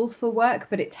biggest tools for work,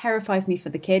 but it terrifies me for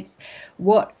the kids.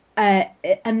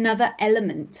 Another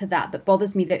element to that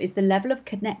bothers me, though, is the level of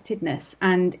connectedness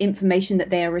and information that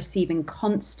they are receiving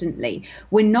constantly.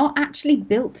 We're not actually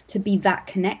built to be that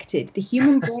connected. The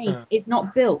human brain is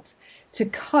not built to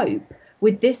cope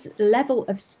with this level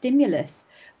of stimulus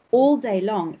all day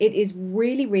long. It is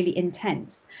really, really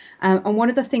intense. And one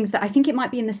of the things that I think it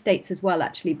might be in the States as well,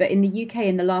 actually, but in the UK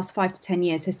in the last 5 to 10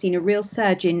 years has seen a real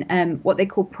surge in what they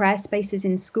call prayer spaces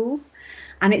in schools.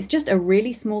 And it's just a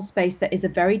really small space that is a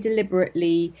very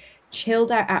deliberately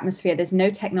chilled out atmosphere. There's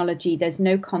no technology, there's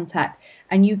no contact.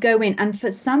 And you go in, and for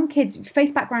some kids,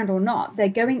 faith background or not, they're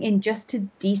going in just to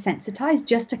desensitize,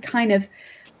 just to kind of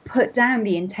put down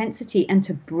the intensity and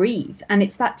to breathe. And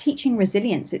it's that teaching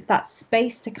resilience. It's that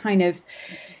space to kind of,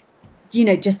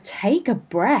 just take a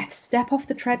breath, step off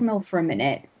the treadmill for a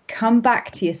minute, come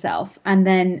back to yourself, and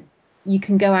then you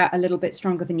can go out a little bit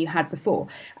stronger than you had before.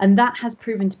 And that has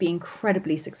proven to be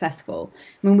incredibly successful.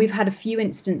 I mean, we've had a few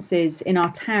instances in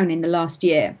our town in the last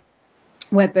year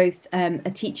where both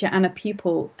a teacher and a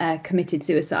pupil committed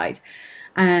suicide.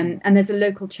 And there's a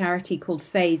local charity called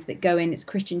Phase that go in, it's a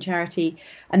Christian charity,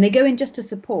 and they go in just to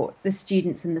support the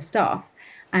students and the staff.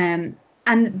 And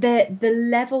the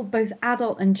level, both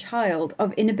adult and child,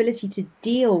 of inability to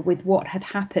deal with what had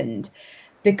happened,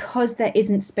 because there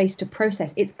isn't space to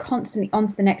process. It's constantly on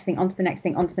to the next thing, onto the next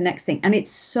thing, onto the next thing. And it's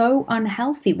so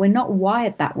unhealthy. We're not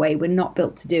wired that way. We're not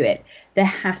built to do it. There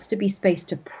has to be space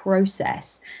to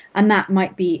process. And that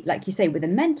might be, like you say, with a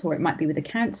mentor, it might be with a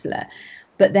counselor.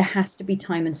 But there has to be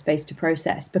time and space to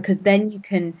process, because then you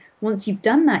can, once you've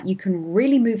done that, you can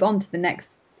really move on to the next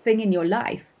thing in your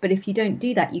life. But if you don't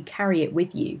do that, you carry it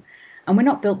with you. And we're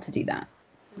not built to do that.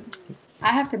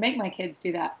 I have to make my kids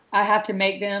do that. I have to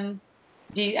make them.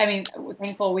 I mean,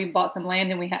 thankful we bought some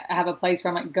land and we have a place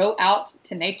where I'm like, go out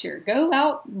to nature, go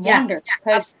out, wander.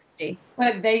 Yeah, absolutely.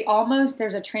 But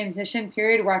there's a transition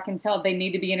period where I can tell they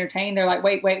need to be entertained. They're like,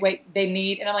 wait,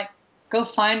 and I'm like, go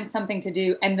find something to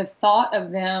do. And the thought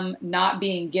of them not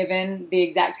being given the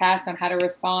exact task on how to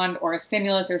respond, or a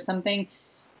stimulus or something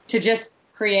to just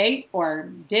create or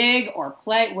dig or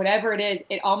play, whatever it is,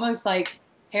 it almost like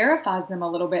terrifies them a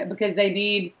little bit, because they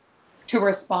need to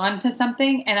respond to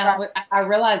something. And I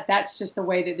realize that's just the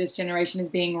way that this generation is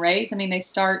being raised. I mean, they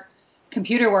start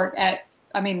computer work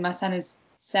my son is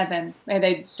 7.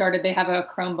 They have a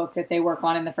Chromebook that they work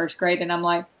on in the 1st grade. And I'm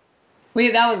like,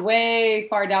 that was way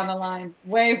far down the line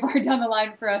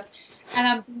for us. And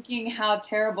I'm thinking how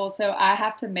terrible. So I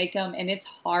have to make them, and it's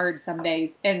hard some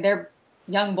days. And they're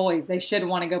young boys. They should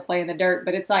want to go play in the dirt,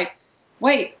 but it's like,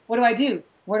 wait, what do I do?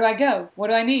 Where do I go? What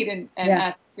do I need? And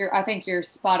I think you're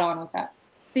spot on with that.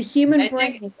 The human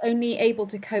brain is only able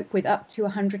to cope with up to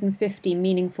 150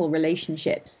 meaningful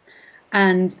relationships.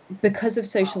 And because of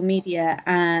social media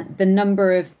and the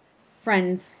number of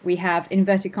friends we have,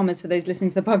 inverted commas for those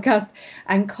listening to the podcast,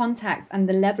 and contacts, and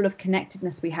the level of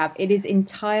connectedness we have, it is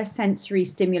entire sensory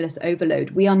stimulus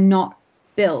overload. We are not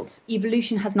built.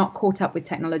 Evolution has not caught up with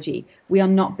technology. We are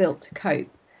not built to cope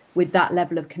with that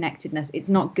level of connectedness. It's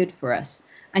not good for us.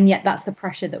 And yet that's the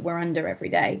pressure that we're under every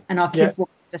day. And our kids were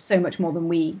under so much more than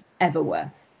we ever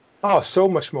were. Oh, so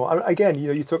much more. Again,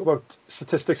 you talk about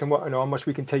statistics and how much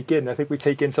we can take in. I think we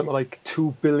take in something like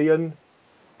 2 billion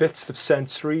bits of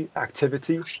sensory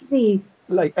activity,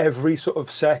 like every sort of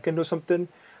second or something.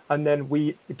 And then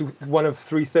we do one of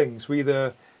 3 things. We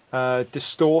either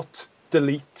distort,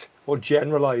 delete, or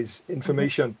generalize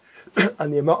information.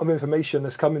 And the amount of information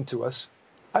that's coming to us,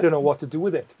 I don't know what to do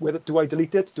with it. Whether do I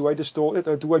delete it, do I distort it,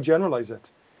 or do I generalize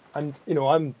it? And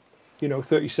I'm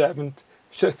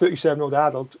 37-year-old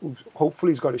adult who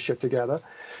hopefully has got his shit together.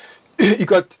 You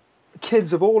got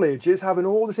kids of all ages having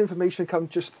all this information come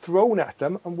just thrown at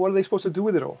them, and what are they supposed to do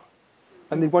with it all?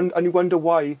 And you wonder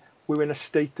why we're in a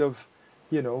state of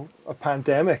a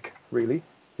pandemic, really,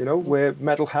 where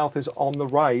mental health is on the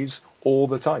rise all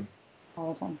the time.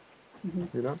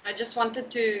 Mm-hmm. I just wanted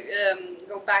to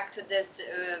go back to this.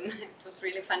 It was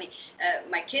really funny.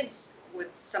 My kids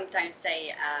would sometimes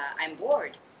say, I'm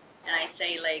bored. And I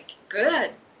say, like,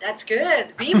 good, that's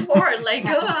good. Be bored, like,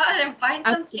 go out and find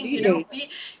something,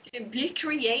 be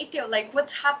creative. Like,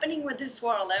 what's happening with this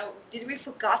world? Did we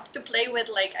forgot to play with,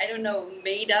 like, I don't know,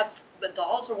 made up the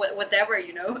dolls or whatever,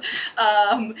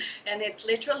 and it's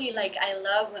literally like, I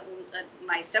love when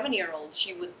my 7-year-old,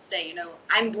 she would say,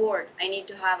 I'm bored, I need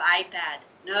to have iPad.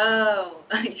 No,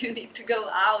 you need to go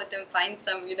out and find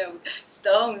some,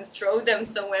 stones, throw them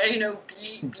somewhere,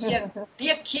 be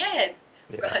a kid,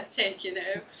 for God's sake,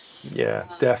 Yeah,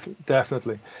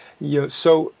 definitely.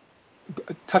 So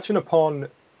touching upon,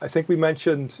 I think we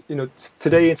mentioned,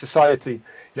 today in society,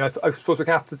 I suppose we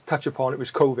have to touch upon, it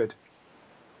was COVID.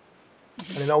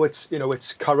 And I know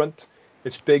it's current,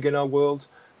 it's big in our world.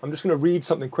 I'm just going to read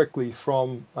something quickly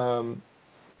from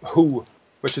WHO,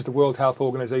 which is the World Health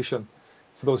Organization.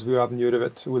 For those of you who haven't heard of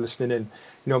it, who are listening in,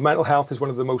 mental health is one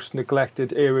of the most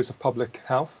neglected areas of public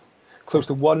health. Close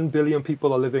to 1 billion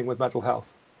people are living with mental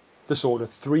health disorder.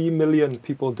 3 million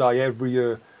people die every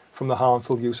year from the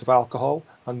harmful use of alcohol,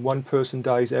 and 1 person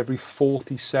dies every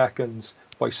 40 seconds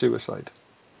by suicide.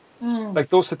 Like,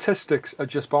 those statistics are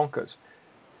just bonkers.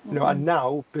 And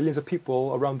now billions of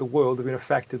people around the world have been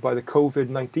affected by the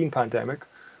COVID-19 pandemic,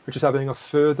 which is having a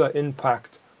further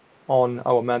impact on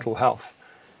our mental health.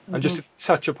 And just to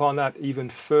touch upon that even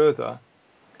further,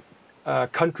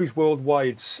 countries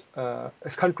worldwide,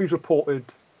 as countries reported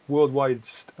worldwide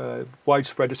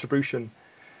widespread distribution.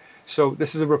 So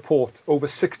this is a report. Over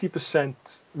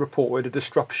 60% reported a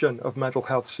disruption of mental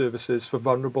health services for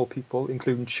vulnerable people,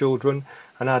 including children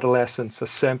and adolescents, at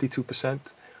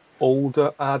 72%,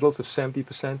 older adults of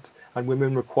 70%, and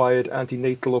women required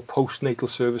antenatal or postnatal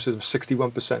services of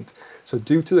 61%. So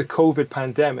due to the COVID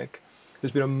pandemic,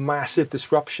 there's been a massive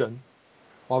disruption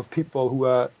of people who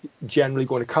are generally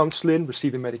going to counselling,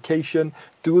 receiving medication,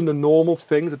 doing the normal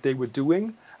things that they were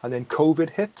doing, and then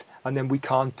COVID hit, and then we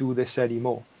can't do this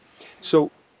anymore. So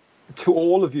to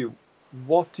all of you,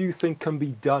 what do you think can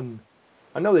be done?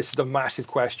 I know this is a massive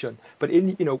question, but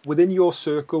within your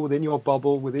circle, within your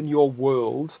bubble, within your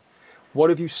world, what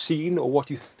have you seen or what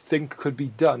do you think could be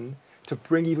done to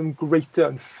bring even greater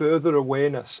and further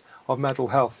awareness of mental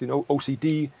health?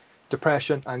 OCD,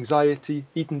 depression, anxiety,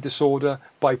 eating disorder,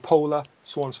 bipolar,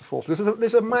 so on and so forth. This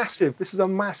is a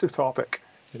massive topic.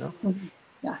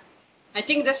 Yeah. I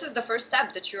think this is the first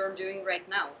step that you're doing right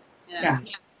now. Yeah.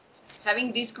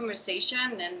 Having this conversation,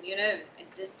 and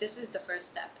this is the first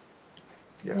step.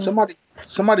 Yeah.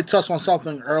 Somebody touched on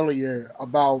something earlier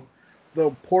about the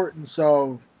importance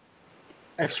of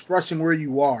expressing where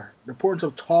you are, the importance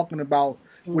of talking about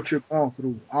what you're going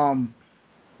through.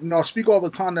 I speak all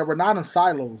the time that we're not in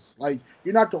silos. Like,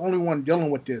 you're not the only one dealing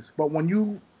with this, but when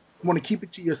you want to keep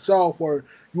it to yourself or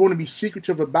you want to be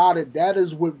secretive about it, that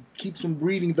is what keeps from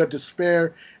breeding the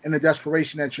despair and the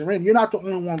desperation that you're in. You're not the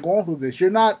only one going through this. You're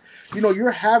not,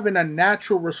 you're having a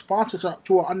natural response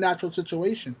to an unnatural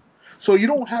situation. So you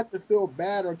don't have to feel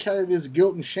bad or carry this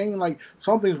guilt and shame like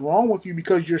something's wrong with you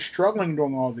because you're struggling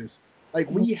during all this. Like,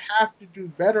 we have to do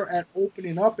better at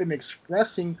opening up and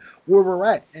expressing where we're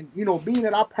at. And, being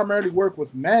that I primarily work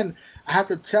with men, I have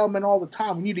to tell men all the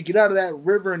time, we need to get out of that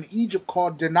river in Egypt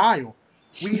called denial.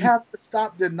 We have to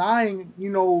stop denying,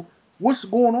 what's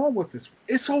going on with us.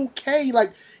 It's okay.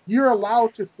 Like, you're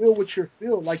allowed to feel what you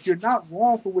feel. Like, you're not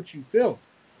wrong for what you feel.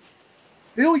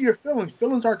 Feel your feelings.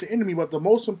 Feelings aren't the enemy, but the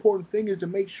most important thing is to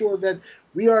make sure that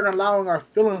we aren't allowing our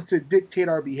feelings to dictate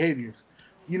our behaviors.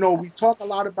 We talk a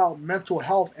lot about mental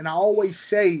health, and I always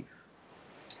say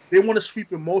they want to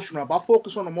sweep emotional up. I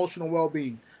focus on emotional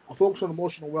well-being. I focus on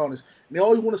emotional wellness. And they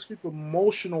always want to sweep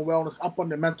emotional wellness up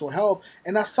under mental health,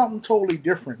 and that's something totally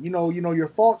different. Your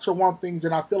thoughts are one thing,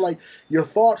 and I feel like your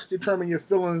thoughts determine your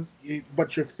feelings,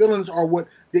 but your feelings are what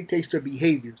dictates their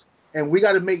behaviors. And we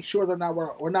got to make sure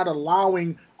that we're not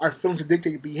allowing our feelings to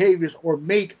dictate behaviors or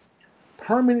make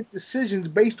permanent decisions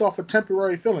based off of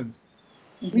temporary feelings.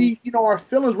 Our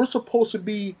feelings, we're supposed to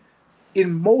be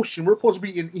in motion. We're supposed to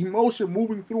be in emotion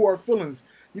moving through our feelings.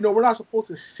 We're not supposed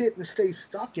to sit and stay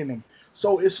stuck in them.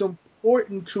 So it's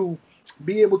important to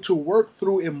be able to work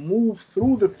through and move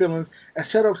through the feelings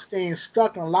instead of staying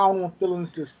stuck and allowing the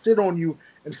feelings to sit on you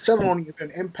and settle on you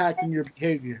and impacting your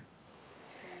behavior.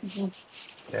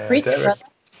 Yeah, Preach, Derek.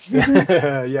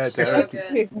 Yeah, So Derek.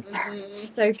 good.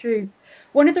 So true.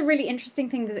 One of the really interesting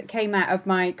things that came out of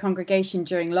my congregation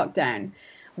during lockdown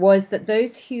was that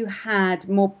those who had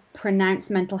more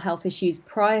pronounced mental health issues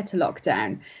prior to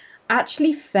lockdown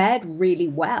actually fared really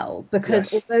well,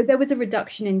 because although there was a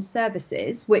reduction in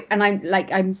services, and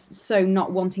I'm so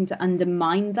not wanting to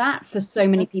undermine that, for so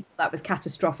many people that was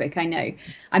catastrophic. I know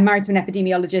I'm married to an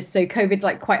epidemiologist, so COVID's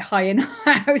like quite high in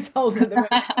our household at the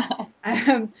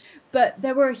moment. But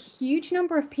there were a huge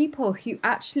number of people who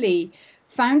actually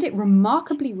found it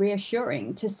remarkably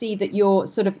reassuring to see that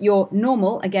your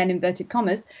normal, again inverted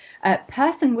commas,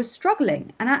 person was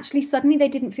struggling, and actually suddenly they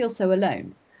didn't feel so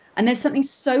alone. And there's something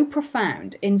so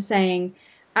profound in saying,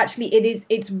 actually,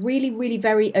 it's really, really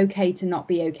very okay to not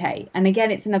be okay. And again,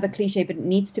 it's another cliche, but it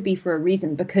needs to be for a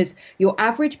reason, because your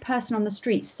average person on the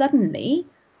street suddenly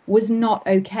was not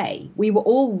okay. We were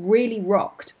all really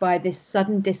rocked by this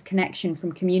sudden disconnection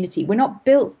from community. We're not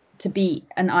built to be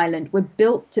an island. We're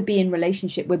built to be in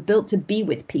relationship. We're built to be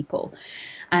with people.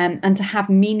 And to have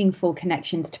meaningful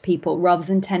connections to people rather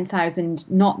than 10,000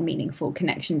 not meaningful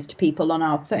connections to people on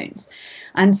our phones.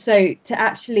 And so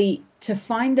to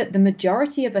find that the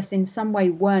majority of us in some way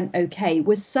weren't okay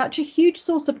was such a huge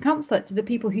source of comfort to the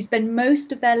people who spend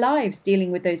most of their lives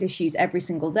dealing with those issues every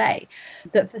single day,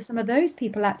 that for some of those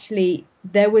people, actually,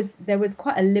 there was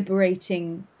quite a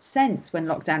liberating sense when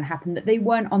lockdown happened that they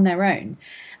weren't on their own.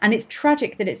 And it's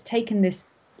tragic that it's taken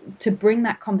this to bring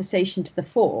that conversation to the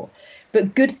fore.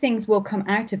 But good things will come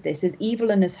out of this. As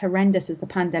evil and as horrendous as the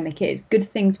pandemic is, good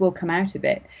things will come out of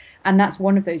it. And that's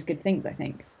one of those good things, I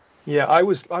think. Yeah, I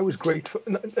was grateful.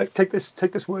 Take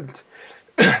this word,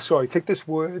 sorry, take this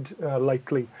word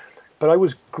lightly, but I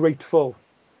was grateful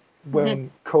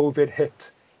when COVID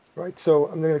hit, right? So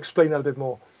I'm going to explain that a bit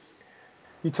more.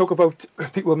 You talk about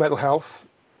people with mental health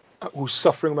who's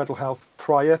suffering mental health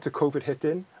prior to COVID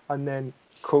hitting, and then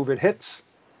COVID hits,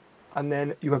 and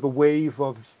then you have a wave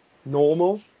of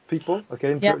normal people,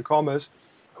 okay, inverted commas,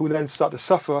 who then start to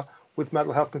suffer with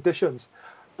mental health conditions.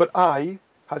 But I,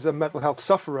 as a mental health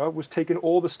sufferer, was taking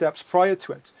all the steps prior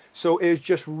to it, so it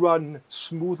just run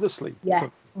smoothlessly. Yeah.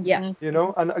 Yeah. You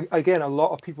know, and again, a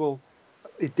lot of people,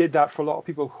 it did that for a lot of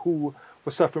people who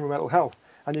were suffering with mental health,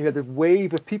 and you had a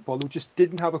wave of people who just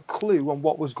didn't have a clue on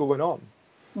what was going on.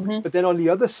 But then on the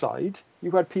other side, you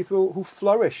had people who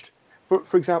flourished.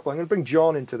 For example, I'm going to bring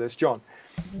John into this. John,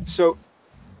 so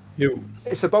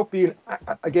it's about being,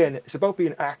 again, it's about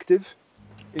being active.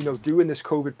 You know, during this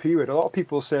COVID period, a lot of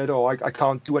people said, "Oh, I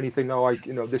can't do anything now.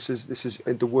 This is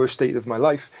the worst state of my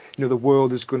life. You know, the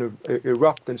world is going to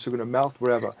erupt and it's going to melt,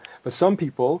 wherever." But some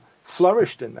people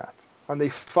flourished in that, and they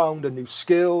found a new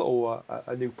skill or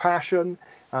a new passion.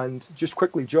 And just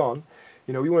quickly, John,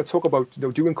 you know, we want to talk about, you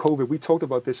know, during COVID. We talked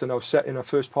about this in our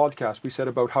first podcast. We said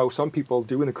about how some people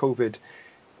during the COVID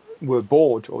were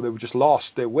bored or they were just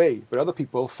lost their way, but other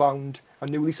people found a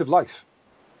new lease of life.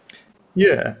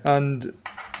 Yeah, and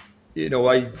you know,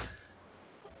 I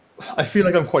feel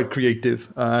like I'm quite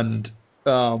creative, and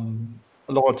a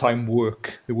lot of time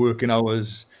the working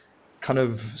hours kind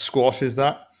of squashes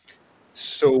that.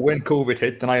 So when COVID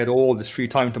hit and I had all this free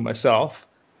time to myself,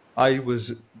 I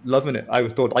was loving it. I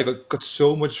thought I got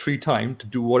so much free time to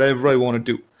do whatever I want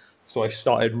to do. So I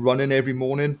started running every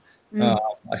morning.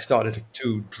 I started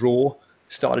to draw,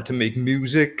 started to make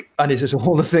music, and it's just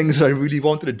all the things that I really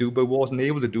wanted to do but wasn't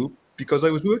able to do because I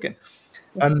was working.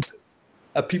 And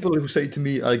people who say to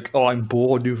me like, "Oh, I'm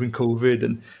bored during COVID,"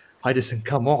 and I just think,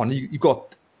 "Come on, you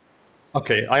got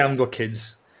okay." I haven't got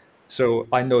kids, so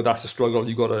I know that's a struggle.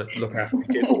 You got to look after your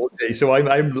kid all day. So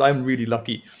I'm really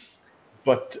lucky,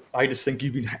 but I just think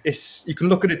you can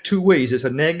look at it two ways. It's a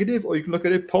negative, or you can look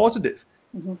at it positive.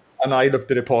 And I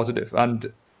looked at it positive,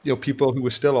 and you know, people who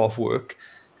were still off work.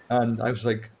 And I was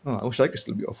like, "Oh, I wish I could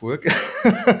still be off work.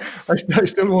 I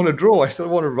still want to draw. I still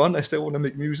want to run. I still want to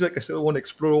make music. I still want to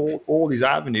explore all these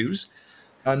avenues."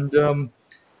 And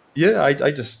yeah,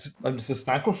 I'm just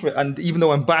thankful for it. And even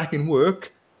though I'm back in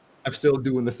work, I'm still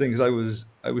doing the things I was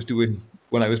doing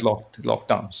when I was locked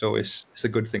down. So it's a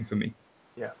good thing for me.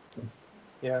 Yeah,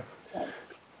 yeah,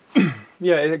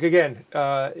 yeah. Again,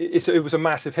 it was a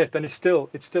massive hit, and it's still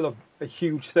a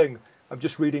huge thing. I'm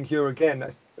just reading here again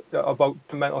about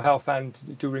the mental health and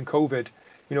during COVID.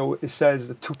 You know, it says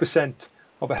that 2%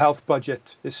 of a health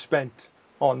budget is spent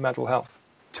on mental health.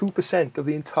 2% of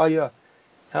the entire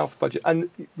health budget, and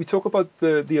we talk about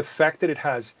the effect that it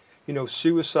has. You know,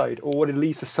 suicide, or what it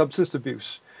leads to substance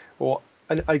abuse,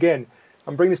 and again,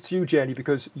 I'm bringing this to you, Jenny,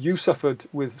 because you suffered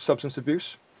with substance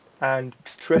abuse, and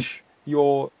Trish,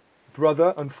 your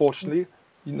brother, unfortunately,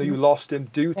 you know, you lost him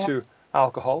due to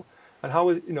alcohol. And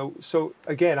so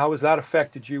again, how has that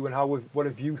affected you, and what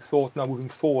have you thought now moving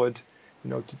forward, you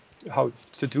know, how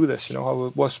to do this, you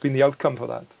know, what's been the outcome for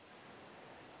that?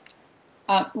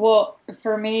 Well,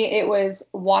 for me, it was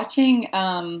watching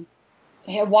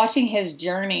his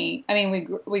journey. I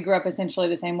mean, we grew up essentially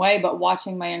the same way, but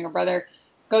watching my younger brother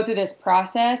go through this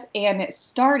process, and it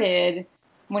started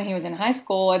when he was in high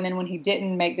school, and then when he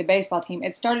didn't make the baseball team,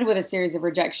 it started with a series of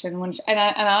rejection. And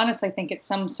I honestly think it's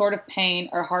some sort of pain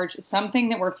or hardship, something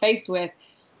that we're faced with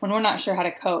when we're not sure how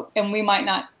to cope, and we might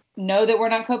not know that we're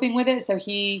not coping with it. So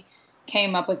he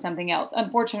came up with something else.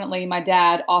 Unfortunately, my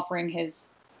dad, offering his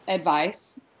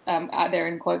advice, out there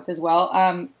in quotes as well,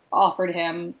 offered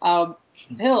him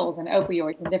pills and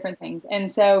opioids and different things. And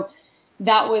so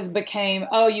that became,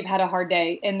 "Oh, you've had a hard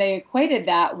day." And they equated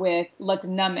that with, "Let's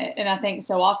numb it." And I think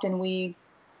so often we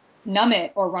numb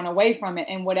it or run away from it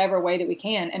in whatever way that we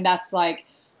can. And that's like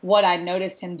what I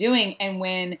noticed him doing. And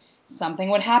when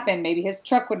something would happen, maybe his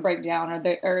truck would break down,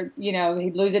 or you know,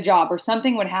 he'd lose a job or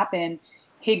something would happen,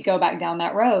 he'd go back down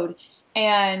that road.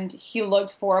 And he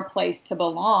looked for a place to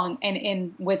belong,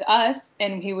 and with us,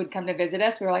 and he would come to visit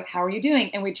us. We were like, "How are you doing?"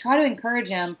 And we try to encourage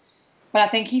him. But I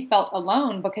think he felt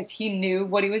alone because he knew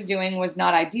what he was doing was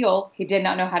not ideal. He did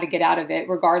not know how to get out of it,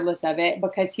 regardless of it,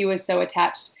 because he was so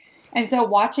attached. And so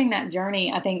watching that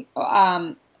journey, I think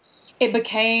it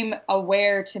became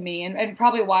aware to me, and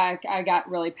probably why I got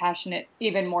really passionate,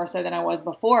 even more so than I was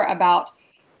before, about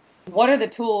what are the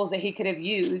tools that he could have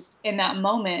used in that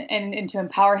moment, and to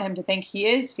empower him to think he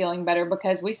is feeling better.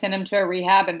 Because we sent him to a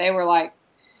rehab and they were like,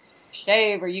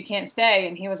 "Shave or you can't stay."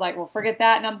 And he was like, "Well, forget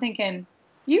that." And I'm thinking,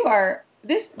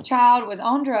 this child was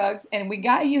on drugs, and we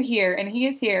got you here, and he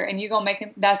is here, and you're going to make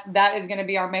him, that is going to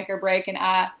be our make or break. And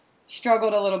I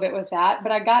struggled a little bit with that.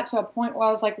 But I got to a point where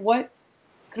I was like, what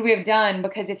could we have done?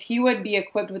 Because if he would be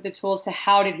equipped with the tools to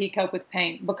how did he cope with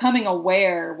pain, becoming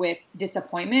aware with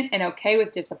disappointment and okay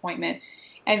with disappointment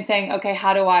and saying, okay,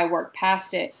 how do I work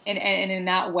past it? And in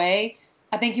that way,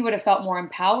 I think he would have felt more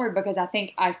empowered, because I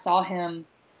think I saw him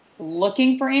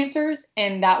looking for answers,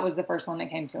 and that was the first one that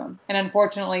came to him. And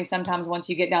unfortunately, sometimes once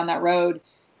you get down that road,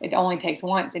 it only takes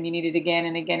once, and you need it again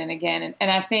and again and again.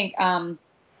 And I think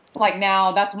like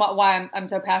now, that's why I'm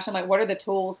so passionate. Like, what are the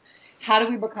tools? How do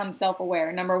we become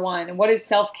self-aware? Number one, and what does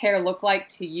self-care look like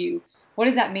to you? What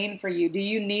does that mean for you? Do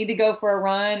you need to go for a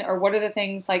run? Or what are the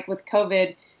things, like with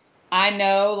COVID, I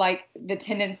know like the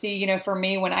tendency, you know, for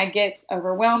me, when I get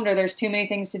overwhelmed or there's too many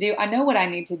things to do, I know what I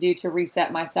need to do to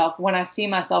reset myself when I see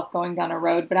myself going down a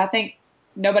road. But I think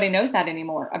nobody knows that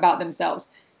anymore about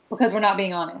themselves, because we're not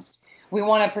being honest. We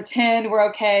want to pretend we're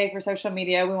okay for social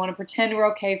media. We want to pretend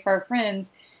we're okay for our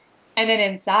friends. And then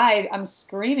inside, I'm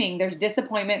screaming. There's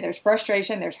disappointment, there's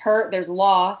frustration, there's hurt, there's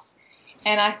loss.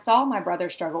 And I saw my brother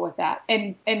struggle with that.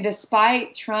 And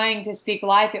despite trying to speak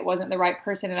life, it wasn't the right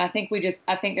person. And I think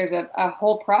there's a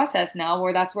whole process now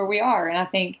where that's where we are. And I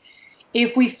think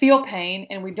if we feel pain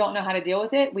and we don't know how to deal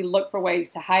with it, we look for ways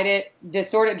to hide it,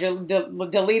 distort it,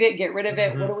 delete it, get rid of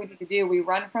it. What do we need to do? We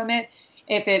run from it.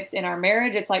 If it's in our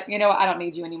marriage, it's like, you know, I don't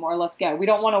need you anymore. Let's go. We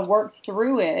don't want to work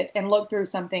through it and look through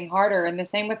something harder. And the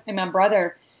same with my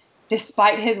brother.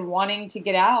 Despite his wanting to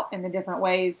get out in the different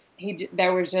ways,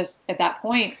 there was just, at that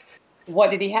point,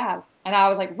 what did he have? And I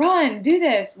was like, run, do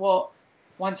this. Well,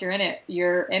 once you're in it,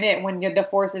 you're in it. When the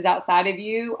forces outside of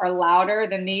you are louder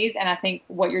than these. And I think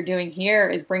what you're doing here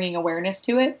is bringing awareness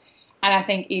to it. And I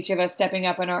think each of us stepping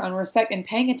up in our own respect and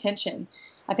paying attention.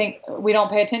 I think we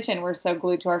don't pay attention. We're so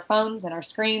glued to our phones and our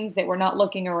screens that we're not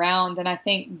looking around. And I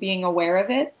think being aware of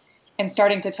it and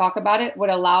starting to talk about it would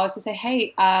allow us to say,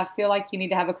 hey, I feel like you need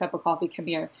to have a cup of coffee, come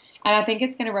here. And I think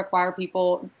it's going to require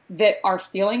people that are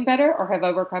feeling better or have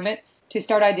overcome it to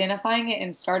start identifying it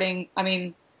and starting,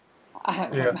 for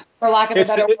lack of a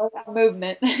better word, a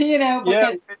movement, you know,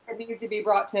 because it needs to be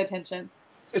brought to attention.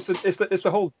 It's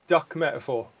the whole duck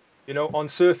metaphor. You know, on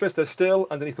surface, they're still,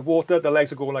 underneath the water, their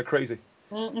legs are going like crazy.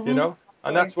 Mm-hmm. You know,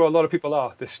 and that's where a lot of people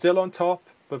are. They're still on top,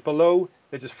 but below,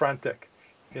 they're just frantic.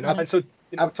 You know, and so,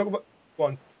 you know, talk about, go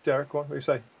on, Derek, go on, what do you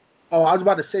say? Oh, I was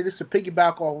about to say this to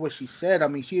piggyback off what she said. I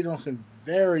mean, she hit on some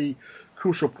very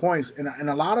crucial points, and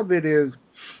a lot of it is,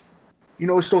 you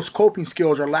know, it's those coping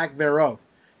skills or lack thereof.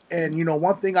 And, you know,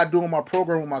 one thing I do in my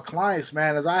program with my clients,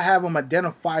 man, is I have them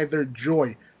identify their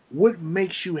joy. What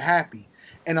makes you happy?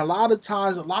 And a lot of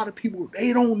times, a lot of people,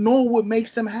 they don't know what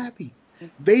makes them happy.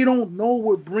 They don't know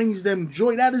what brings them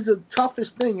joy. That is the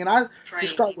toughest thing. And I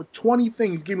just start with 20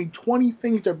 things. Give me 20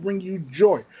 things that bring you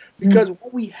joy. Because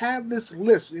when we have this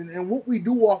list, and what we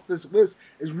do off this list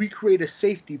is we create a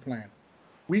safety plan.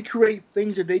 We create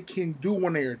things that they can do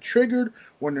when they are triggered,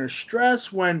 when they're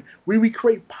stressed, when we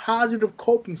create positive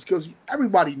coping skills.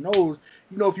 Everybody knows,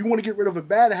 you know, if you want to get rid of a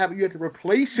bad habit, you have to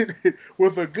replace it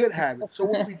with a good habit. So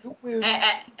what we do is...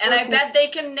 And I bet they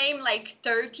can name like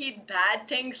 30 bad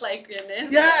things like in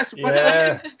it. Yes, but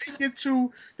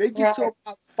they get to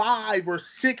about 5 or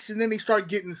 6, and then they start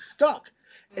getting stuck.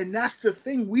 And that's the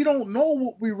thing. We don't know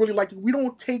what we really like. We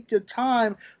don't take the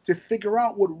time to figure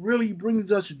out what really brings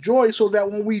us joy, so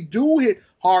that when we do hit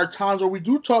hard times or we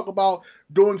do talk about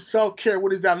doing self-care,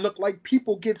 what does that look like?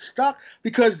 People get stuck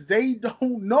because they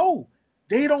don't know.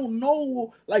 They don't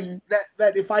know, like,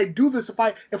 that if I do this, if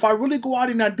I really go out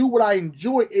and I do what I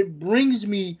enjoy, it brings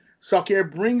me self-care.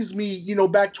 It brings me, you know,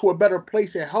 back to a better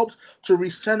place. It helps to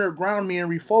recenter, ground me, and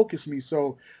refocus me.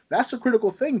 So that's a critical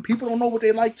thing. People don't know what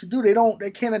they like to do.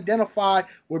 They can't identify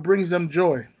what brings them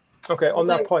joy. Okay, on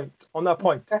that point,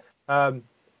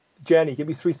 Jenny, give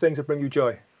me 3 things that bring you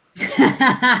joy.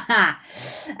 I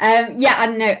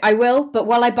don't know. I will, but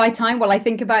while I buy time, while I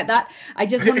think about that, I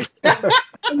just want to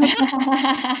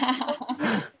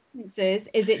is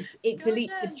it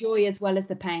deletes the joy as well as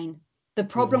the pain. The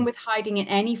problem with hiding in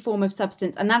any form of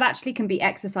substance, and that actually can be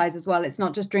exercise as well. It's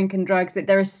not just drink and drugs. That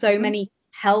there are so many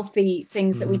healthy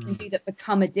things that we can do that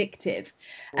become addictive,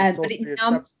 but it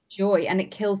numbs joy and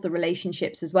it kills the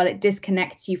relationships as well. It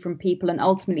disconnects you from people, and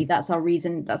ultimately that's our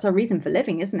reason for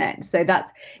living, isn't it? So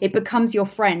it becomes your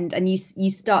friend, and you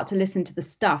start to listen to the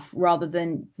stuff rather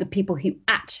than the people who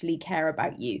actually care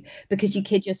about you, because you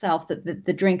kid yourself that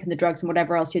the drink and the drugs and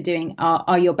whatever else you're doing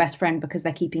are your best friend because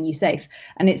they're keeping you safe,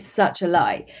 and it's such a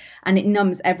lie, and it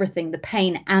numbs everything, the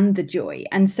pain and the joy.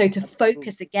 And so to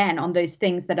focus again on those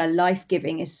things that are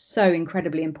life-giving is so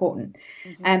incredibly important.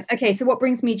 Okay, so what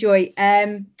brings me joy?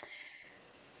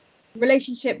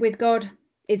 Relationship with God,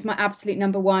 is my absolute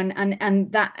number one,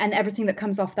 and everything that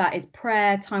comes off that is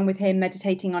prayer, time with him,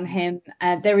 meditating on him.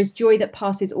 There is joy that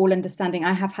passes all understanding.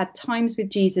 I have had times with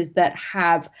Jesus that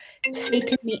have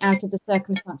taken me out of the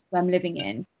circumstances I'm living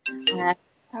in, and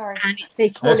they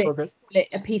call it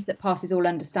a peace that passes all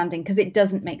understanding, because it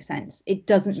doesn't make sense. It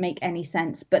doesn't make any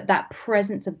sense, but that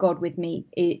presence of God with me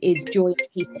is joy and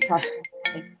peace that passes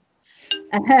understanding.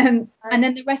 And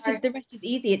then the rest is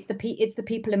easy. It's the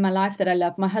people in my life that I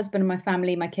love, my husband and my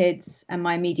family, my kids and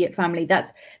my immediate family.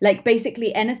 That's like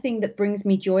basically anything that brings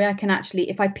me joy. I can actually,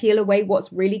 if I peel away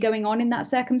what's really going on in that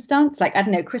circumstance, like, I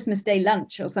don't know, Christmas Day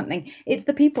lunch or something, it's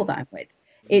the people that I'm with.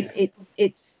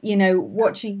 It's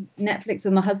watching Netflix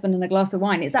with my husband and a glass of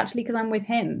wine. It's actually because I'm with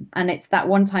him, and it's that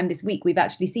one time this week we've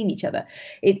actually seen each other.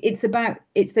 It's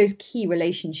those key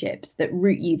relationships that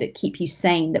root you, that keep you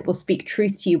sane, that will speak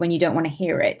truth to you when you don't want to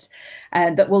hear it,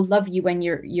 that will love you when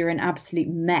you're an absolute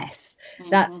mess.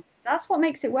 That's what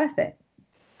makes it worth it.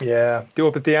 Yeah. Do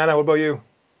it with Deanna. What about you?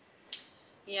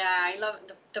 Yeah, I love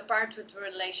the part with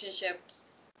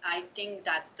relationships. I think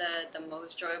that's the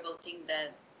most enjoyable thing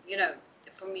that,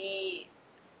 for me,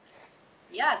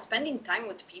 spending time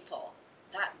with people,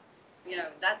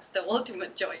 that's the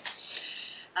ultimate joy.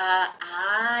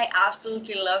 I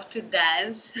absolutely love to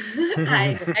dance.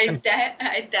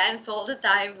 I dance all the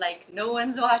time, like no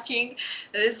one's watching.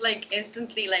 It's like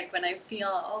instantly, like when I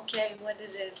feel okay, what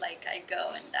is it? Like I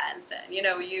go and dance.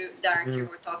 And Dark, you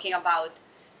were talking about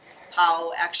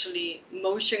how actually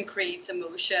motion creates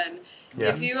emotion. Yeah.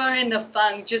 If you are in the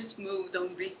funk, just move,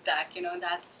 don't be stuck.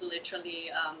 That's literally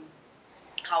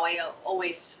how I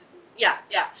always, yeah.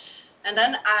 And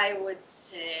then I would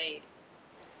say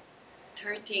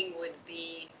third thing would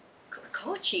be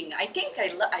coaching. I think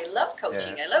I love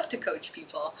coaching. Yeah. I love to coach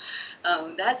people.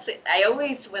 That's it. I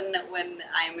always, when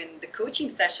I'm in the coaching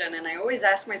session, and I always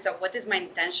ask myself, what is my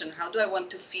intention? How do I want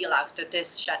to feel after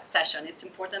this session? It's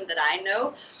important that I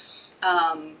know,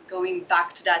 going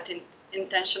back to that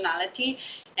intentionality.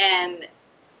 And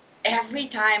every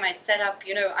time I set up,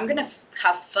 I'm going to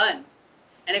have fun.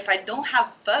 And if I don't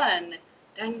have fun,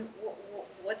 then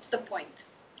what's the point?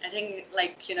 I think,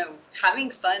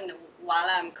 having fun while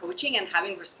I'm coaching and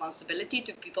having responsibility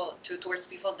towards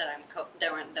people that I'm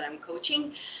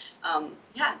coaching,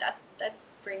 that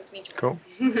brings me joy. Cool.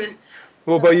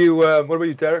 What about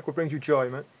you, Derek? What brings you joy,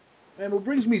 man? Man, what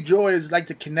brings me joy is like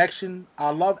the connection. I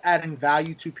love adding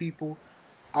value to people.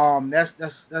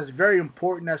 That's very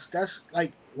important. That's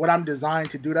like what I'm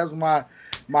designed to do. That's my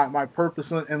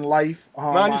purpose in life.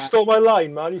 Man, you stole my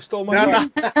line, man. You stole my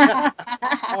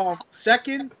line.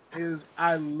 Second is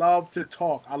I love to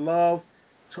talk. I love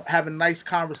having nice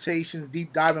conversations,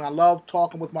 deep diving. I love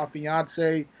talking with my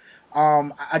fiance.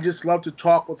 I just love to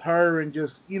talk with her and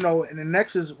just, and the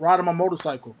next is riding my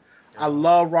motorcycle. I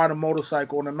love riding a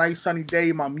motorcycle on a nice sunny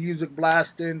day, my music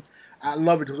blasting. I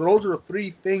love it. So those are the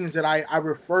three things that I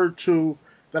refer to,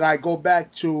 that I go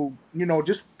back to,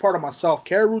 just part of my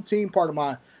self-care routine, part of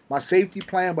my safety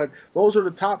plan. But those are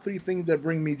the top three things that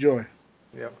bring me joy.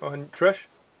 Yeah. And Trish?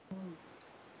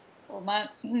 Well, mine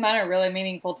are really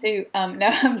meaningful too.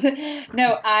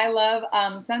 I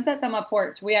love sunsets on my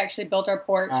porch. We actually built our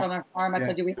porch on our farm. I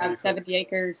told you we have 70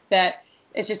 acres that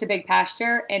it's just a big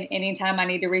pasture. And anytime I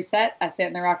need to reset, I sit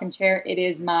in the rocking chair. It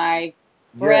is my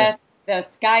breath. The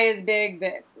sky is big.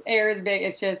 The air is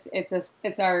big.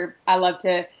 I love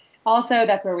to, also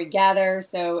that's where we gather.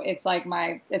 So it's like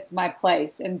it's my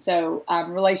place. And so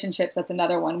relationships, that's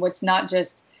another one, which not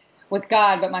just with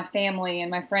God, but my family and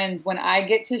my friends, when I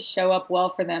get to show up well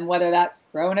for them, whether that's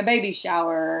throwing a baby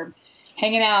shower or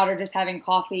hanging out or just having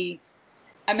coffee,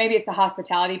 and maybe it's the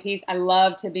hospitality piece. I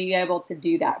love to be able to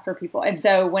do that for people. And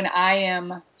so when I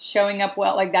am showing up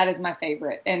well, like that is my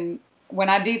favorite. And when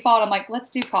I default, I'm like, let's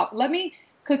do coffee. Let me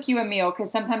cook you a meal, because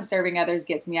sometimes serving others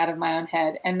gets me out of my own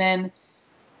head. And then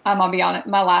I'll be honest,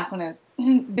 my last one is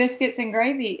biscuits and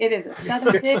gravy. It is a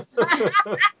Southern dish.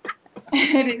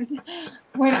 It is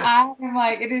when I am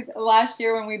like, it is last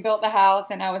year when we built the house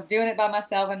and I was doing it by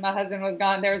myself and my husband was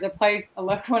gone. There was a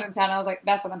local one in town. I was like,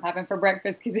 that's what I'm having for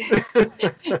breakfast, because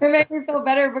it made me feel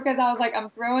better, because I was like, I'm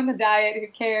throwing the diet. Who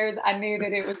cares? I knew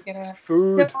that it was gonna.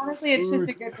 Food. So honestly, it's just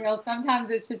a good meal. Sometimes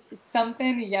it's just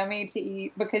something yummy to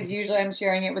eat, because usually I'm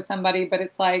sharing it with somebody. But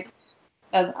it's like,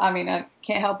 I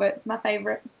can't help it. It's my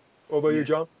favorite. What about you,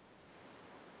 John?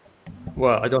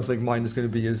 Well, I don't think mine is going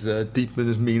to be as deep and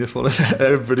as meaningful as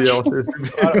everybody else's, to be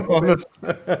honest.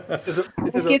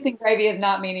 Biscuits and gravy is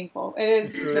not meaningful. It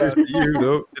is. It is to you,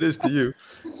 though. It is to you.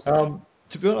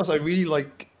 To be honest, I really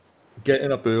like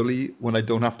getting up early when I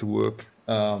don't have to work,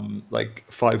 like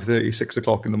 5:30, 6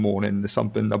 o'clock in the morning. There's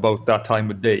something about that time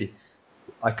of day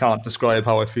I can't describe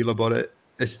how I feel about it.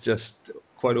 It's just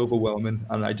quite overwhelming,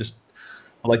 and I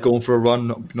like going for a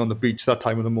run on the beach that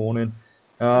time of the morning.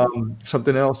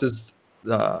 Something else is,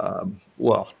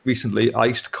 recently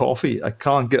iced coffee. I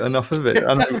can't get enough of it,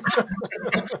 and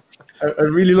I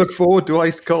really look forward to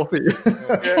iced coffee.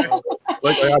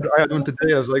 Like I had one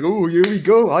today. I was like, "Oh, here we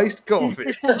go, iced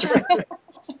coffee."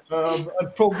 And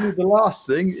probably the last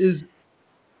thing is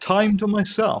time to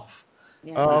myself.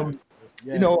 Yeah.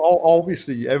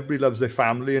 Obviously everybody loves their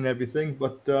family and everything,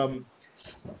 but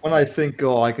when I think,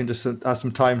 I can just have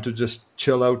some time to just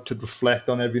chill out, to reflect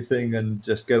on everything, and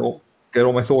just get all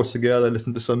my thoughts together,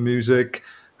 listen to some music,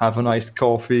 have a nice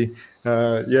coffee.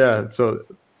 So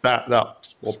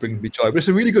that's what brings me joy. But it's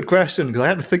a really good question, because I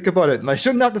had to think about it, and I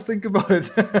shouldn't have to think about it.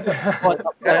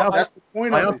 That's the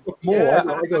point I of have it. more. Yeah.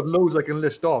 I got loads I can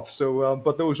list off. So,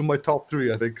 but those are my top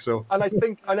three, I think. So, And I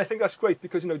think that's great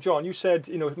because John, you said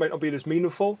it might not be as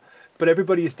meaningful, but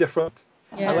everybody is different.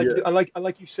 Yeah. And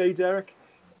like you say, Derek,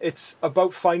 it's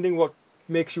about finding what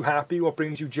makes you happy, what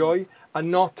brings you joy,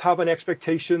 and not having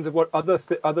expectations of what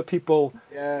other people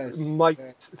might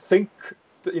think.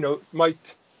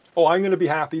 That, I'm going to be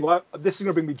happy. Well, this is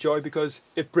going to bring me joy because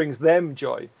it brings them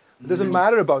joy. It doesn't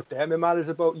matter about them. It matters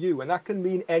about you, and that can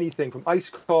mean anything from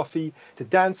iced coffee to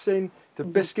dancing to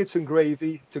biscuits and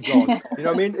gravy to God. You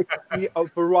know what I mean? It can be a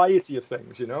variety of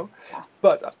things.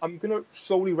 But I'm going to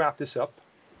slowly wrap this up.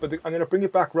 But I'm going to bring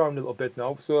it back around a little bit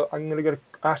now. So I'm going to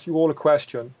ask you all a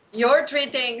question. Your three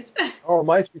things. Oh,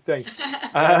 my three things.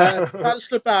 Try to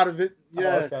slip out of it.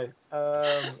 Yeah. Okay.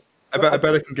 I bet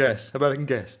I can guess.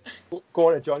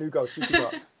 Go on, John. You go. Shoot your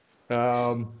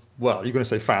Well, you're going to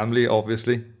say family,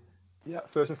 obviously. Yeah,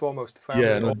 first and foremost, family.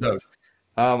 Yeah, no doubt.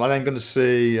 And I'm going to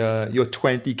say your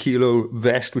 20-kilo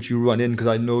vest, which you run in, because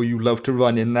I know you love to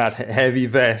run in that heavy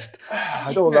vest.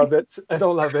 I don't love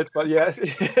it, but yeah,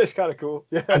 it's kind of cool.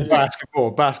 Yeah. And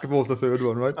basketball. Basketball's the third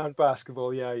one, right? And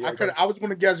basketball, yeah. I was going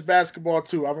to guess basketball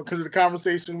too. Because of the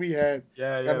conversation we had.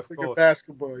 Yeah, of course.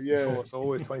 Basketball, yeah. Of course,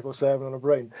 always 24/7 on a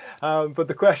brain. But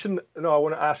the question, I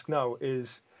want to ask now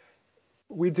is,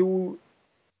 I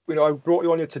brought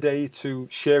you on here today to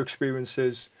share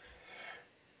experiences,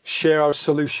 share our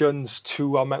solutions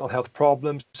to our mental health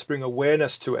problems, bring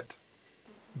awareness to it.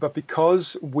 But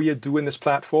because we are doing this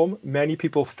platform, many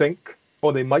people think,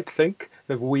 or they might think,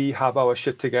 that we have our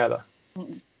shit together.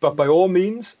 But by all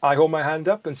means, I hold my hand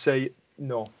up and say,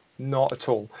 no, not at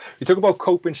all. You talk about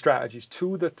coping strategies.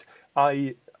 Two that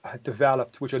I had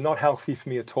developed, which are not healthy for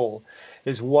me at all,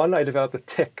 is one, I developed a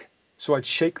tic. So I'd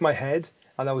shake my head,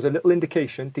 and that was a little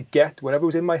indication to get whatever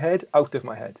was in my head out of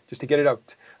my head, just to get it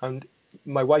out. And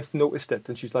my wife noticed it,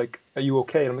 and she's like, "Are you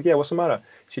okay?" And I'm like, "Yeah, what's the matter?"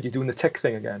 She said, "You're doing the tic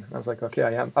thing again." And I was like, "Okay,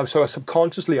 I am." So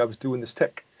subconsciously, I was doing this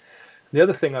tic. The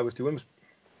other thing I was doing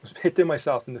was hitting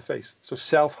myself in the face, so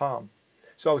self-harm.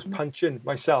 So I was punching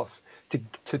myself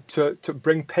to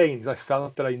bring pain, because I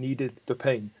felt that I needed the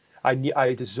pain.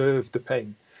 I deserved the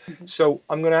pain. So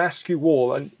I'm going to ask you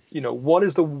all, and what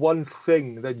is the one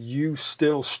thing that you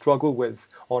still struggle with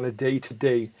on a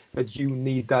day-to-day that you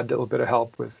need that little bit of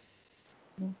help with?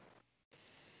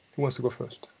 Who wants to go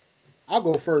first? I'll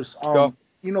go first. Go.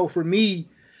 For me,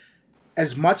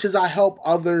 as much as I help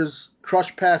others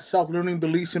crush past self-limiting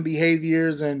beliefs and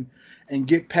behaviors and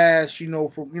get past,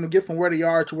 get from where they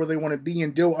are to where they want to be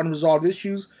and deal with unresolved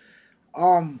issues,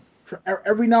 for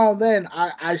every now and then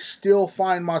I still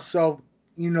find myself,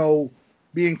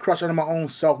 being crushed under my own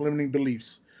self-limiting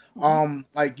beliefs. I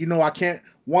can't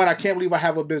believe I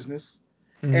have a business.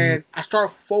 And I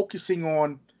start focusing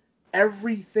on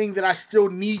everything that I still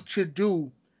need to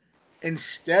do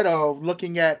instead of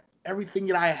looking at everything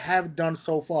that I have done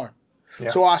so far. Yeah.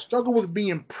 So I struggle with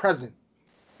being present.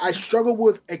 I struggle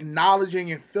with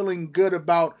acknowledging and feeling good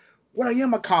about what I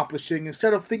am accomplishing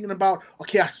instead of thinking about,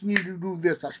 okay, I still need to do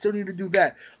this. I still need to do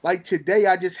that. Like today,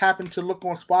 I just happened to look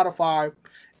on Spotify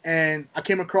and I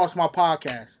came across my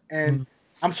podcast. And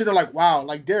I'm sitting there like, wow,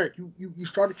 like Derek, you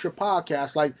started your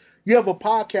podcast. Like you have a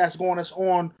podcast going that's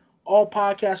on all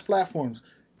podcast platforms.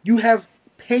 You have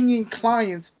paying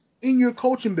clients in your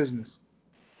coaching business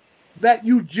that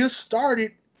you just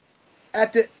started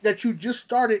at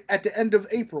the end of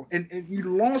April and you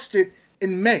launched it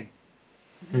in May.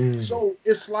 So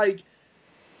it's like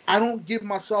I don't give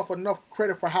myself enough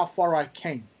credit for how far I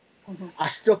came. I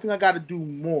still think I got to do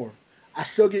more. I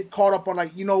still get caught up on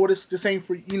this ain't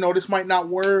for, this might not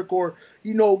work, or,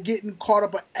 getting caught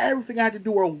up on everything I had to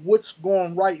do or what's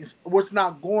going right, what's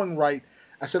not going right,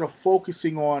 instead of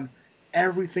focusing on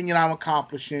everything that I'm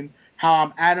accomplishing, how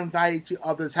I'm adding value to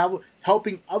others,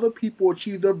 helping other people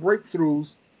achieve their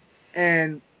breakthroughs,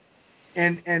 and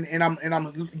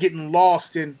I'm getting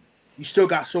lost in you still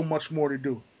got so much more to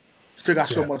do. Still got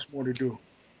so Yeah. much more to do.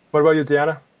 What about you,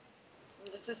 Deanna?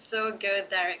 This is so good,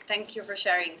 Derek. Thank you for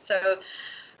sharing. So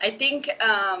I think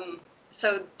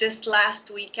so this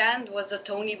last weekend was a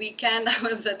Tony weekend. I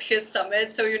was at his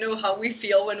summit, so you know how we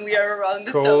feel when we are around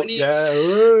the Cool. Tony. Yeah.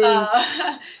 Woo.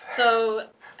 So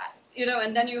you know,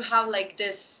 and then you have like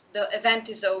this, the event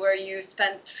is over, you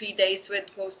spend 3 days with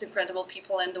most incredible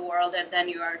people in the world, and then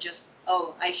you are just,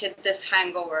 oh, I hit this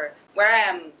hangover where I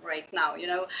am right now, you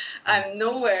know, I'm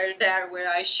nowhere there where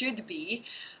I should be.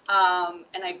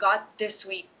 And I got this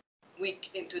week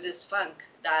into this funk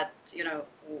that, you know,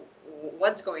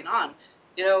 what's going on,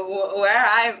 you know, where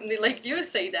I'm, like you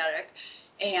say, Derek.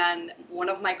 And one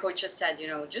of my coaches said, you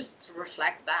know, just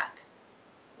reflect back.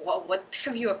 Well, what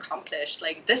have you accomplished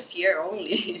like this year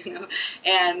only, you know?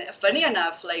 And funny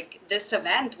enough, like this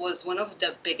event was one of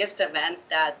the biggest events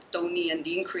that Tony and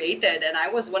Dean created, and I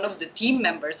was one of the team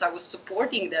members. I was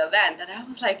supporting the event, and I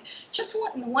was like, just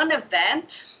one event,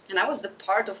 and I was the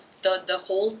part of the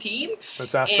whole team.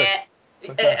 Fantastic.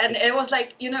 And it was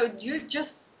like, you know, you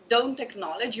just don't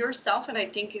acknowledge yourself, and I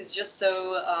think it's just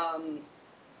so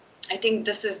I think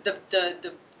this is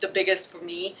the biggest for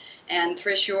me. And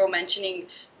Trish, you were mentioning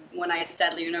when I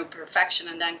said, you know, perfection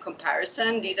and then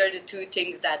comparison, these are the two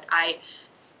things that I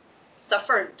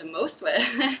suffered the most with.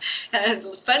 And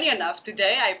funny enough,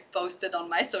 today I posted on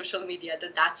my social media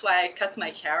that that's why I cut my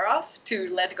hair off, to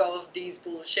let go of these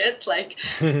bullshit, like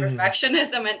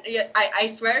perfectionism. And I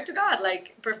swear to God,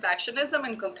 like perfectionism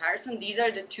and comparison, these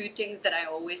are the two things that I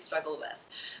always struggle with.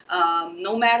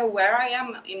 No matter where I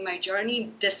am in my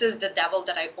journey, this is the devil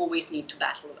that I always need to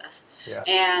battle with. Yeah.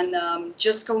 And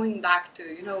just going back to,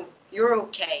 you know, you're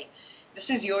okay. This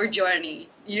is your journey.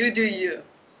 You do you.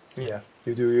 Yeah,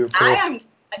 you do you.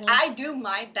 I do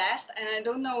my best, and I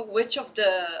don't know which of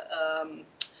the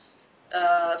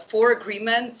 4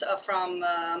 agreements from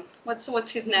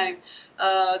what's his name,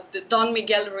 Don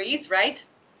Miguel Ruiz, right?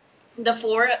 The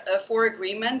four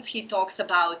agreements. He talks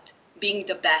about being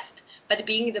the best, but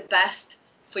being the best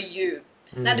for you,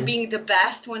 not being the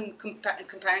best when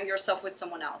comparing yourself with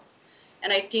someone else.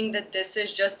 And I think that this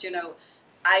is just, you know,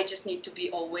 I just need to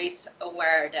be always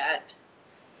aware that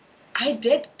I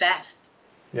did best.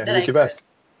 Yeah, that you did your best.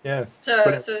 Yeah. So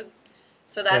Brilliant.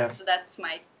 so that's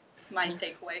my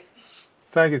takeaway.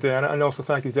 Thank you, Diana, and also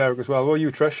thank you, Derek, as well. What are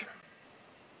you, Trish?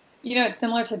 You know, it's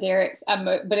similar to Derek's,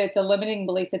 but it's a limiting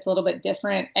belief that's a little bit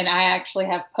different. And I actually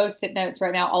have Post-it notes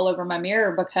right now all over my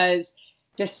mirror, because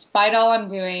despite all I'm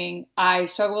doing, I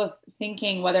struggle with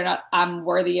thinking whether or not I'm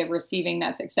worthy of receiving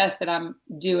that success that I'm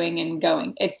doing and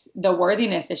going. It's the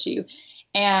worthiness issue.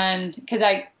 And because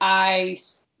I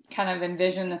kind of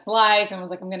envisioned this life and was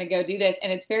like, I'm going to go do this.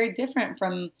 And it's very different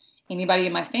from anybody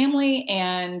in my family.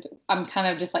 And I'm kind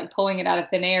of just like pulling it out of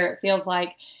thin air, it feels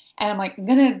like. And I'm like, I'm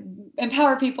going to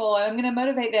empower people and I'm going to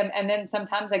motivate them. And then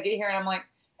sometimes I get here and I'm like,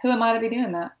 who am I to be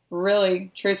doing that?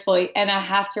 Really, truthfully. And I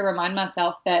have to remind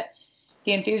myself that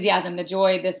the enthusiasm, the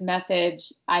joy, this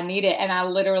message, I need it. And I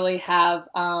literally have,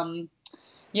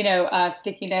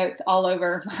 sticky notes all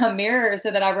over my mirror so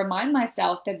that I remind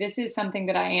myself that this is something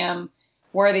that I am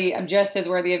worthy. I'm just as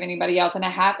worthy of anybody else. And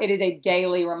it is a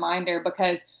daily reminder,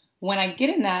 because when I get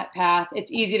in that path,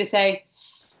 it's easy to say,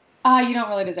 you don't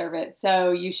really deserve it.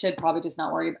 So you should probably just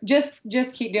not worry. Just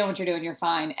keep doing what you're doing. You're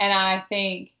fine. And I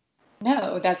think,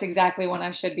 no, that's exactly when I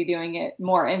should be doing it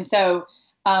more. And so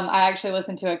I actually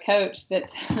listened to a coach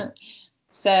that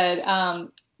said,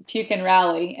 puke and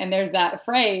rally. And there's that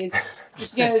phrase,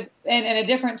 which goes in a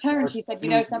different tone. She said, you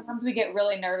know, sometimes we get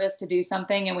really nervous to do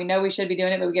something and we know we should be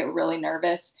doing it, but we get really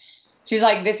nervous. She's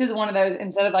like, this is one of those,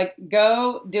 instead of like,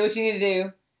 go do what you need to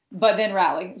do, but then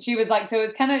rally. She was like, so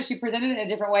it's kind of, she presented it in a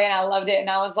different way and I loved it. And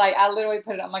I was like, I literally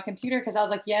put it on my computer because I was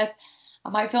like, yes, I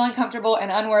might feel uncomfortable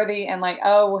and unworthy and like,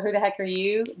 oh, well, who the heck are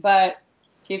you? But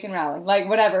you can rally, like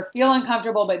whatever, feel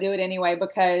uncomfortable, but do it anyway,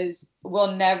 because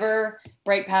we'll never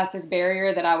break past this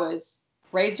barrier that I was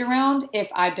raised around if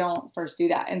I don't first do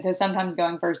that. And so sometimes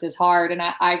going first is hard. And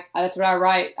I that's what I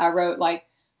write. I wrote like,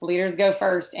 leaders go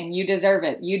first and you deserve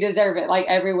it. You deserve it, like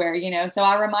everywhere, you know? So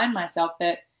I remind myself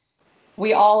that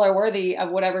we all are worthy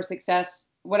of whatever success,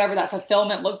 whatever that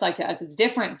fulfillment looks like to us. It's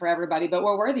different for everybody, but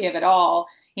we're worthy of it all.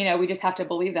 You know, we just have to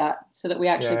believe that so that we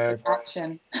actually take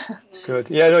action. Good.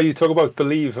 Yeah, no, you talk about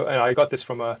believe, and I got this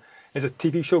from there's a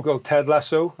TV show called Ted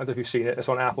Lasso. I don't know if you've seen it. It's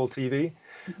on Apple TV.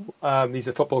 He's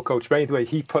a football coach. But anyway,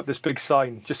 he put this big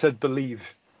sign, just said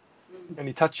believe, and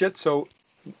he touched it. So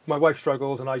my wife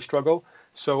struggles and I struggle.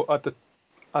 So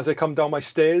as I come down my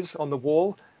stairs on the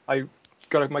wall, I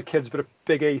got my kids'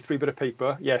 big A3 bit of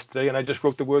paper yesterday, and I just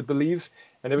wrote the word believe.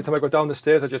 And every time I go down the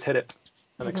stairs, I just hit it.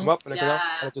 and I come up and I go down,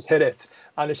 and I just hit it.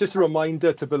 And it's just a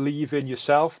reminder to believe in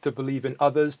yourself, to believe in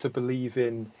others, to believe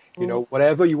in, you know,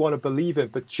 whatever you want to believe in,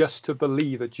 but just to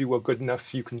believe that you are good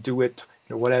enough, you can do it,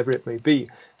 you know, whatever it may be.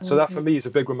 So that for me is a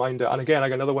big reminder. And again, I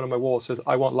got another one on my wall that says,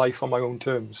 I want life on my own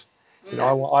terms. You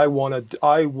know, I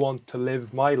want to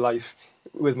live my life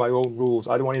with my own rules.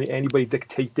 I don't want anybody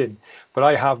dictating. But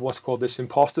I have what's called this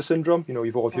imposter syndrome. You know,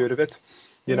 you've all heard of it.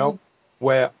 You know,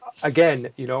 where again,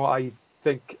 you know, I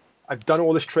think I've done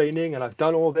all this training and I've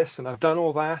done all this and I've done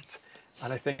all that,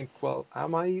 and I think, well,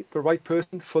 am I the right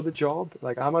person for the job?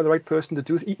 Like, am I the right person to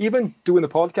do even doing the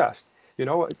podcast? You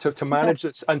know, to manage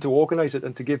it and to organize it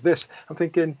and to give this. I'm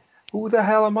thinking, who the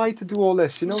hell am I to do all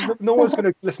this? You know, no one's going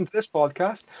to listen to this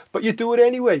podcast, but you do it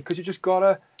anyway because you just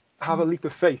gotta have a leap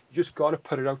of faith. You just gotta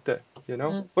put it out there. You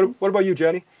know. What about you,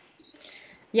 Jenny?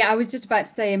 Yeah, I was just about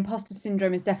to say imposter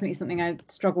syndrome is definitely something I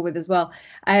struggle with as well.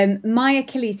 My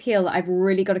Achilles heel that I've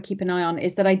really got to keep an eye on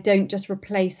is that I don't just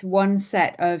replace one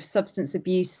set of substance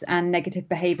abuse and negative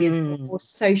behaviors with a more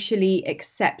socially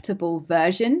acceptable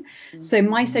version. So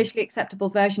my socially acceptable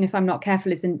version, if I'm not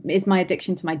careful, is my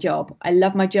addiction to my job. I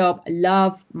love my job. I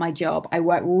love my job. I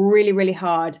work really, really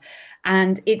hard.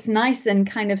 And it's nice and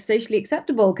kind of socially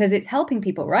acceptable because it's helping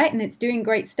people, right? And it's doing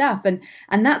great stuff. And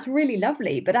that's really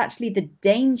lovely. But actually the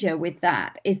danger with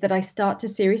that is that I start to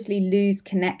seriously lose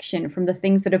connection from the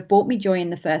things that have brought me joy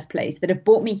in the first place, that have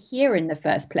brought me here in the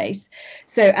first place.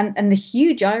 So, and the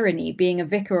huge irony, being a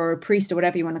vicar or a priest or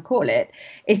whatever you want to call it,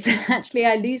 is that actually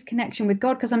I lose connection with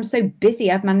God because I'm so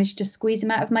busy. I've managed to squeeze him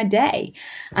out of my day.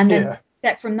 And then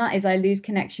step from that is I lose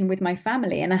connection with my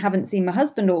family, and I haven't seen my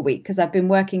husband all week because I've been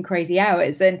working crazy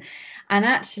hours. And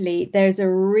actually there's a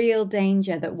real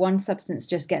danger that one substance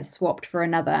just gets swapped for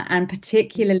another, and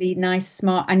particularly nice,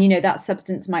 smart, and you know, that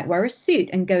substance might wear a suit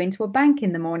and go into a bank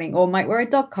in the morning, or might wear a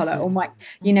dog collar, or might,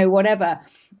 you know, whatever.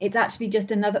 It's actually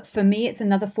just another, for me, it's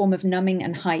another form of numbing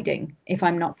and hiding if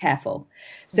I'm not careful.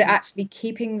 So actually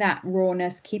keeping that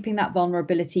rawness, keeping that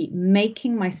vulnerability,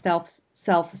 making myself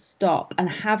stop and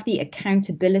have the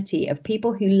accountability of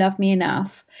people who love me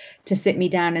enough to sit me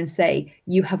down and say,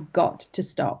 you have got to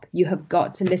stop. You have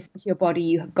got to listen to your body.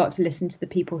 You have got to listen to the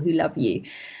people who love you.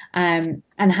 And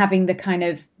having the kind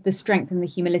of the strength and the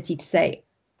humility to say,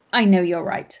 I know you're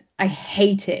right. I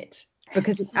hate it.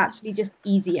 Because it's actually just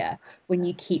easier when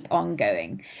you keep on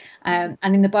going. And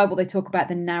in the Bible, they talk about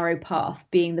the narrow path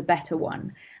being the better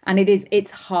one. And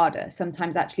it's harder.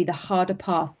 Sometimes actually the harder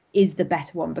path is the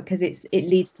better one because it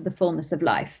leads to the fullness of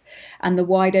life. And the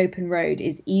wide open road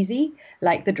is easy,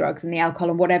 like the drugs and the alcohol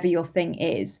and whatever your thing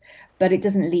is, but it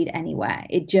doesn't lead anywhere.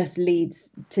 It just leads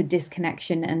to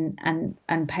disconnection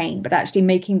and pain. But actually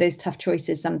making those tough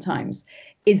choices sometimes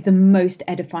is the most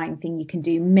edifying thing you can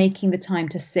do, making the time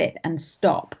to sit and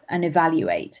stop and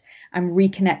evaluate and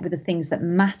reconnect with the things that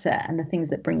matter and the things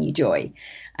that bring you joy.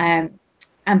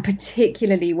 And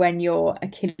particularly when your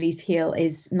Achilles heel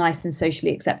is nice and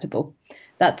socially acceptable.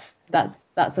 That's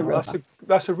a real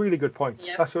that's a really good point.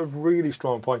 Yep. That's a really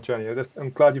strong point, Jenny.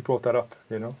 I'm glad you brought that up,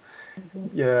 you know.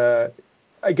 Yeah,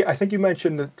 I think you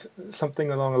mentioned that something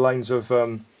along the lines of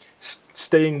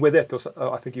staying with it,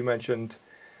 or I think you mentioned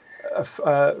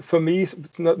for me,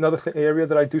 another area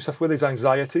that I do stuff with is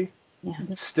anxiety.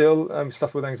 Still, I'm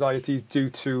stuff with anxiety due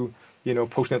to, you know,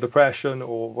 postnatal depression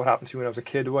or what happened to me when I was a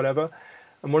kid or whatever.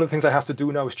 And one of the things I have to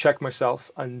do now is check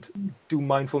myself and do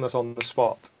mindfulness on the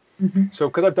spot. So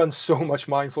because I've done so much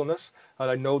mindfulness and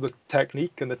I know the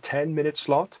technique and the 10-minute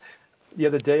slot, the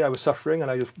other day I was suffering and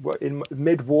I just, in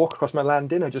mid-walk across my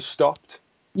landing, I just stopped.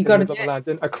 You got to do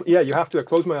landing. Yeah, you have to. I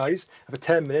closed my eyes. For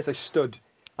 10 minutes, I stood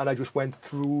and I just went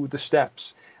through the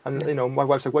steps. And, you know, my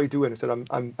wife's like, what are you doing? I said,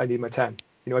 I need my 10.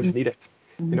 You know, I just need it.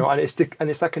 You know, and it's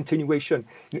that continuation.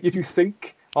 If you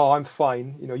think, oh, I'm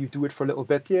fine, you know, you do it for a little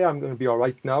bit. Yeah, I'm going to be all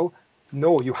right now.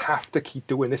 No, you have to keep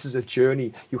doing. This is a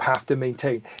journey. You have to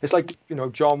maintain. It's like, you know,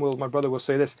 my brother will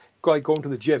say this, like going to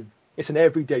the gym. It's an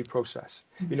everyday process.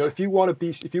 You know, if you want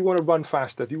to run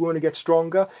faster, if you want to get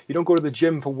stronger, you don't go to the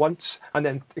gym for once and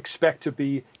then expect to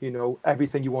be, you know,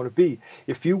 everything you want to be.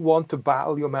 If you want to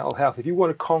battle your mental health, if you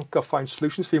want to find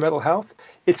solutions for your mental health,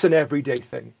 it's an everyday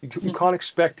thing. You can't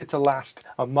expect it to last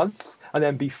a month and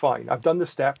then be fine. I've done the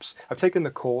steps. I've taken the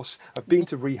course. I've been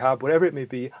to rehab, whatever it may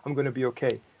be. I'm going to be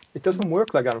okay. It doesn't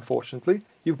work like that, unfortunately.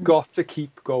 You've got to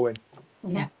keep going.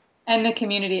 Yeah. And the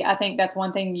community, I think that's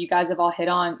one thing you guys have all hit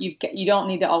on. You don't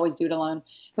need to always do it alone,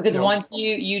 because once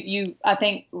you I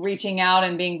think reaching out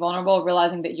and being vulnerable,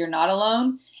 realizing that you're not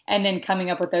alone, and then coming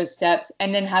up with those steps,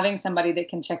 and then having somebody that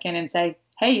can check in and say,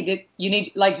 hey, you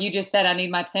need, like you just said, I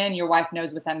need my 10. Your wife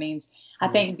knows what that means. I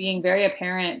think being very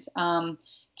apparent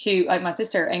to, like my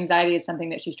sister, anxiety is something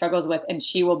that she struggles with, and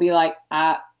she will be like,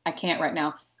 I can't right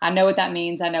now. I know what that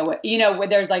means. I know what,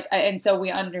 there's like, and so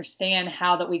we understand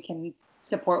how that we can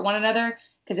support one another,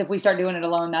 because if we start doing it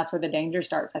alone, that's where the danger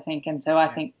starts, I think. And so I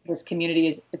think this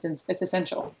community it's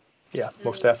essential. Yeah,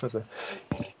 most definitely.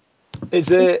 Is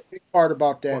there the big part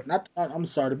about that? I'm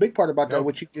sorry. The big part about that,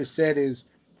 what you just said, is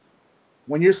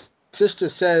when your sister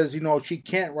says, she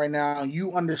can't right now,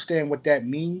 you understand what that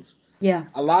means. Yeah.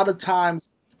 A lot of times,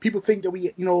 people think that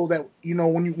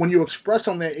when you express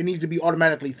something, that it needs to be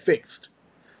automatically fixed.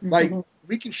 Like,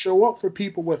 we can show up for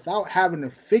people without having to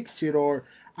fix it, or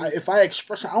if I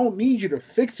express it, I don't need you to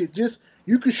fix it. Just,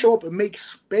 you can show up and make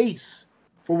space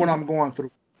for what I'm going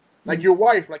through. Like your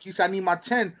wife, like you said, I need my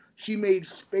 10. She made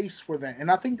space for that.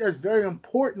 And I think that's very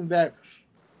important, that,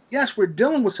 yes, we're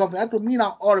dealing with something. That doesn't mean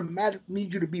I automatically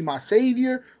need you to be my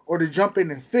savior or to jump in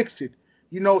and fix it.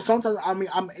 Sometimes,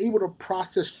 I'm able to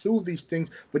process through these things,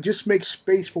 but just make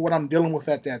space for what I'm dealing with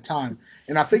at that time.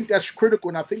 And I think that's critical.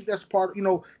 And I think that's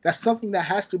that's something that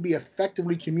has to be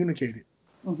effectively communicated.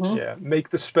 Yeah, make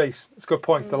the space. That's a good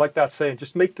point. I like that saying.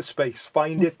 Just make the space.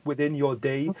 Find it within your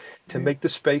day to make the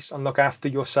space and look after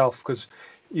yourself. Because,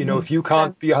 if you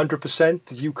can't be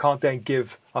 100%, you can't then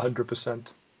give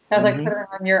 100%. I was like, put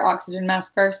on your oxygen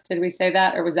mask first. Did we say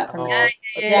that, or was that from?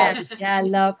 Yeah, I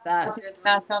love that.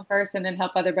 Mask on first, and then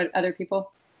help other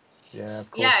people. Yeah,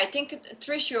 of course. Yeah, I think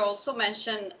Trish, you also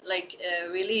mentioned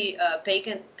really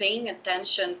paying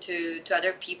attention to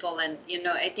other people, and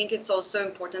I think it's also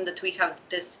important that we have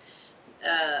this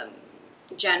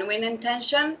genuine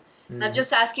intention, not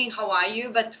just asking how are you,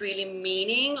 but really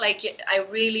meaning I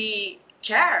really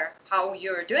care how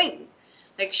you're doing,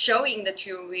 showing that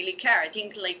you really care. I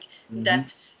think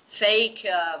that fake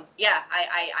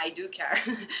I do care.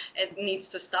 It needs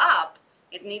to stop.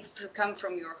 It needs to come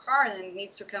from your heart, and it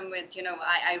needs to come with,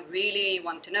 I really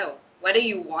want to know whether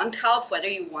you want help, whether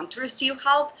you want to receive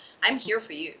help. I'm here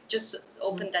for you. Just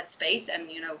open that space and,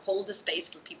 hold the space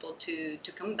for people to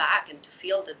come back and to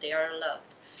feel that they are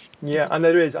loved. Yeah, and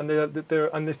there is, and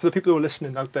for the people who are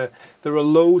listening out there, there are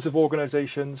loads of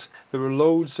organizations, there are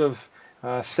loads of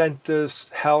centers,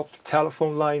 help,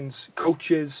 telephone lines,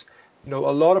 coaches, a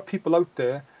lot of people out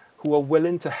there who are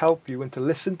willing to help you and to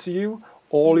listen to you.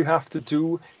 All you have to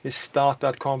do is start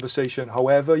that conversation.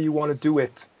 However you want to do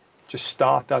it, just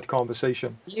start that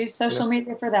conversation. Use social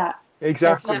media for that.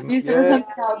 Exactly.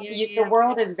 The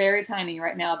world is very tiny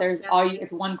right now. There's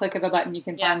it's one click of a button. You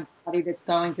can find somebody that's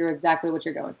going through exactly what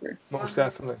you're going through. Most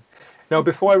definitely. Now,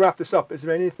 before I wrap this up, is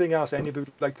there anything else anybody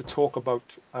would like to talk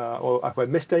about, or if I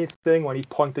missed anything, or any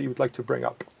point that you would like to bring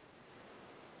up?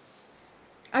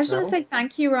 I just want to say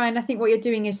thank you, Ryan. I think what you're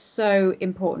doing is so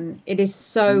important. It is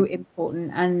so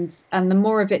important, and the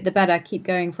more of it, the better. Keep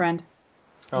going, friend.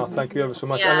 Oh, thank you ever so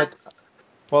much. Yeah.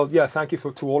 Thank you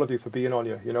to all of you for being on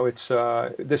here. It's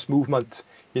this movement,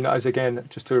 as again,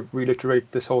 just to reiterate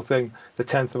this whole thing, the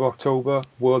 10th of October,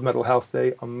 World Mental Health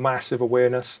Day, a massive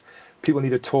awareness. People need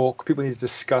to talk, people need to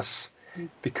discuss,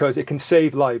 because it can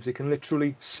save lives. It can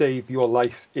literally save your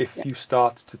life if you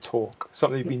start to talk.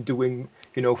 Something you've been doing,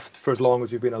 for as long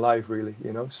as you've been alive, really,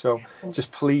 So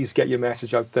just please get your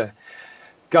message out there.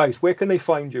 Guys, where can they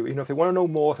find you? If they want to know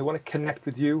more, if they want to connect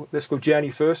with you, let's go Jenny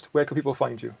first. Where can people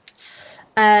find you?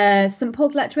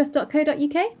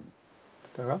 stpaulsletchworth.co.uk.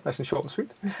 All right, nice and short and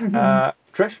sweet.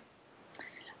 Trish?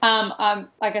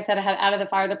 Like I said, I had Out of the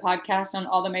Fire, the podcast, on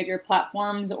all the major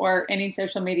platforms or any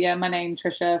social media. My name,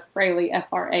 Trisha Fraley,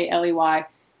 Fraley,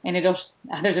 and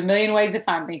there's a million ways to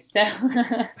find me. So.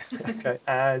 Okay,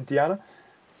 and Deanna?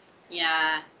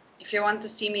 Yeah, if you want to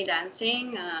see me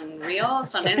dancing on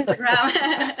Reels on Instagram,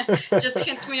 just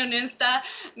hit me on Insta.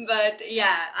 But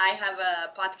yeah, I have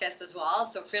a podcast as well,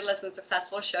 so Fearless and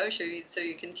Successful Show, so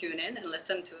you can tune in and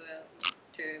listen to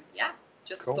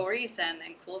cool stories and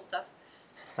cool stuff.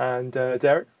 And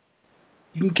Derek?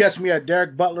 You can catch me at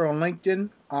Derek Butler on LinkedIn,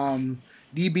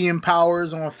 DB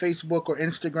Empowers on Facebook or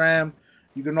Instagram.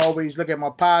 You can always look at my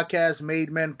podcast,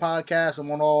 Made Men Podcast.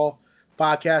 I'm on all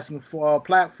podcasting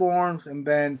platforms. And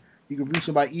then you can reach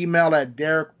me by email at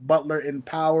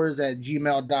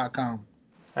derekbutlerempowers@gmail.com.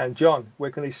 And John,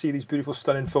 where can they see these beautiful,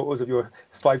 stunning photos of your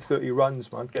 5:30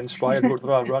 runs, man? Get inspired to go to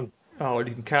that run. Oh, well,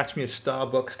 you can catch me at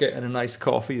Starbucks getting a nice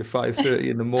coffee at 5:30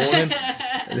 in the morning.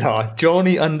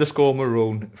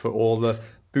 Johnny_Maroon for all the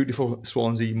beautiful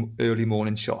Swansea early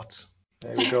morning shots.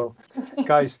 There we go.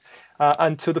 Guys,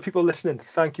 and to the people listening,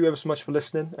 thank you ever so much for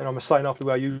listening. And I'm going to sign off the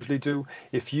way I usually do.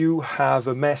 If you have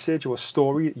a message or a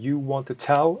story that you want to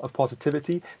tell of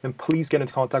positivity, then please get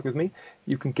into contact with me.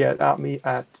 You can get at me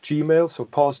at Gmail, so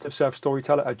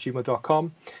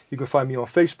positiveselfstoryteller@gmail.com. You can find me on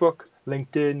Facebook,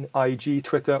 LinkedIn, IG,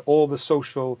 Twitter, all the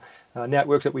social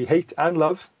networks that we hate and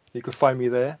love. You can find me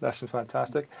there. That's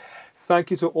fantastic.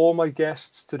 Thank you to all my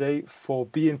guests today for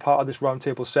being part of this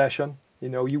roundtable session. You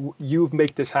know, you've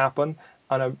made this happen,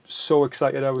 and I'm so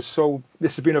excited.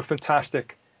 This has been a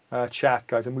fantastic chat,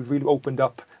 guys, and we've really opened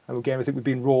up. And again, I think we've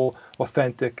been raw,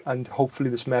 authentic, and hopefully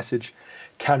this message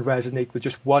can resonate with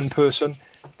just one person.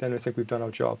 Then I think we've done our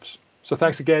jobs. So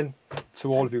thanks again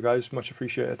to all of you guys. Much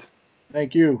appreciated.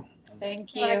 Thank you.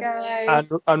 Thank you. Bye, guys.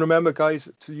 And remember, guys,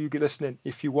 to you listening,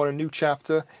 if you want a new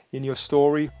chapter in your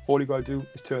story, all you got to do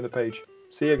is turn the page.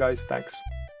 See you guys. Thanks.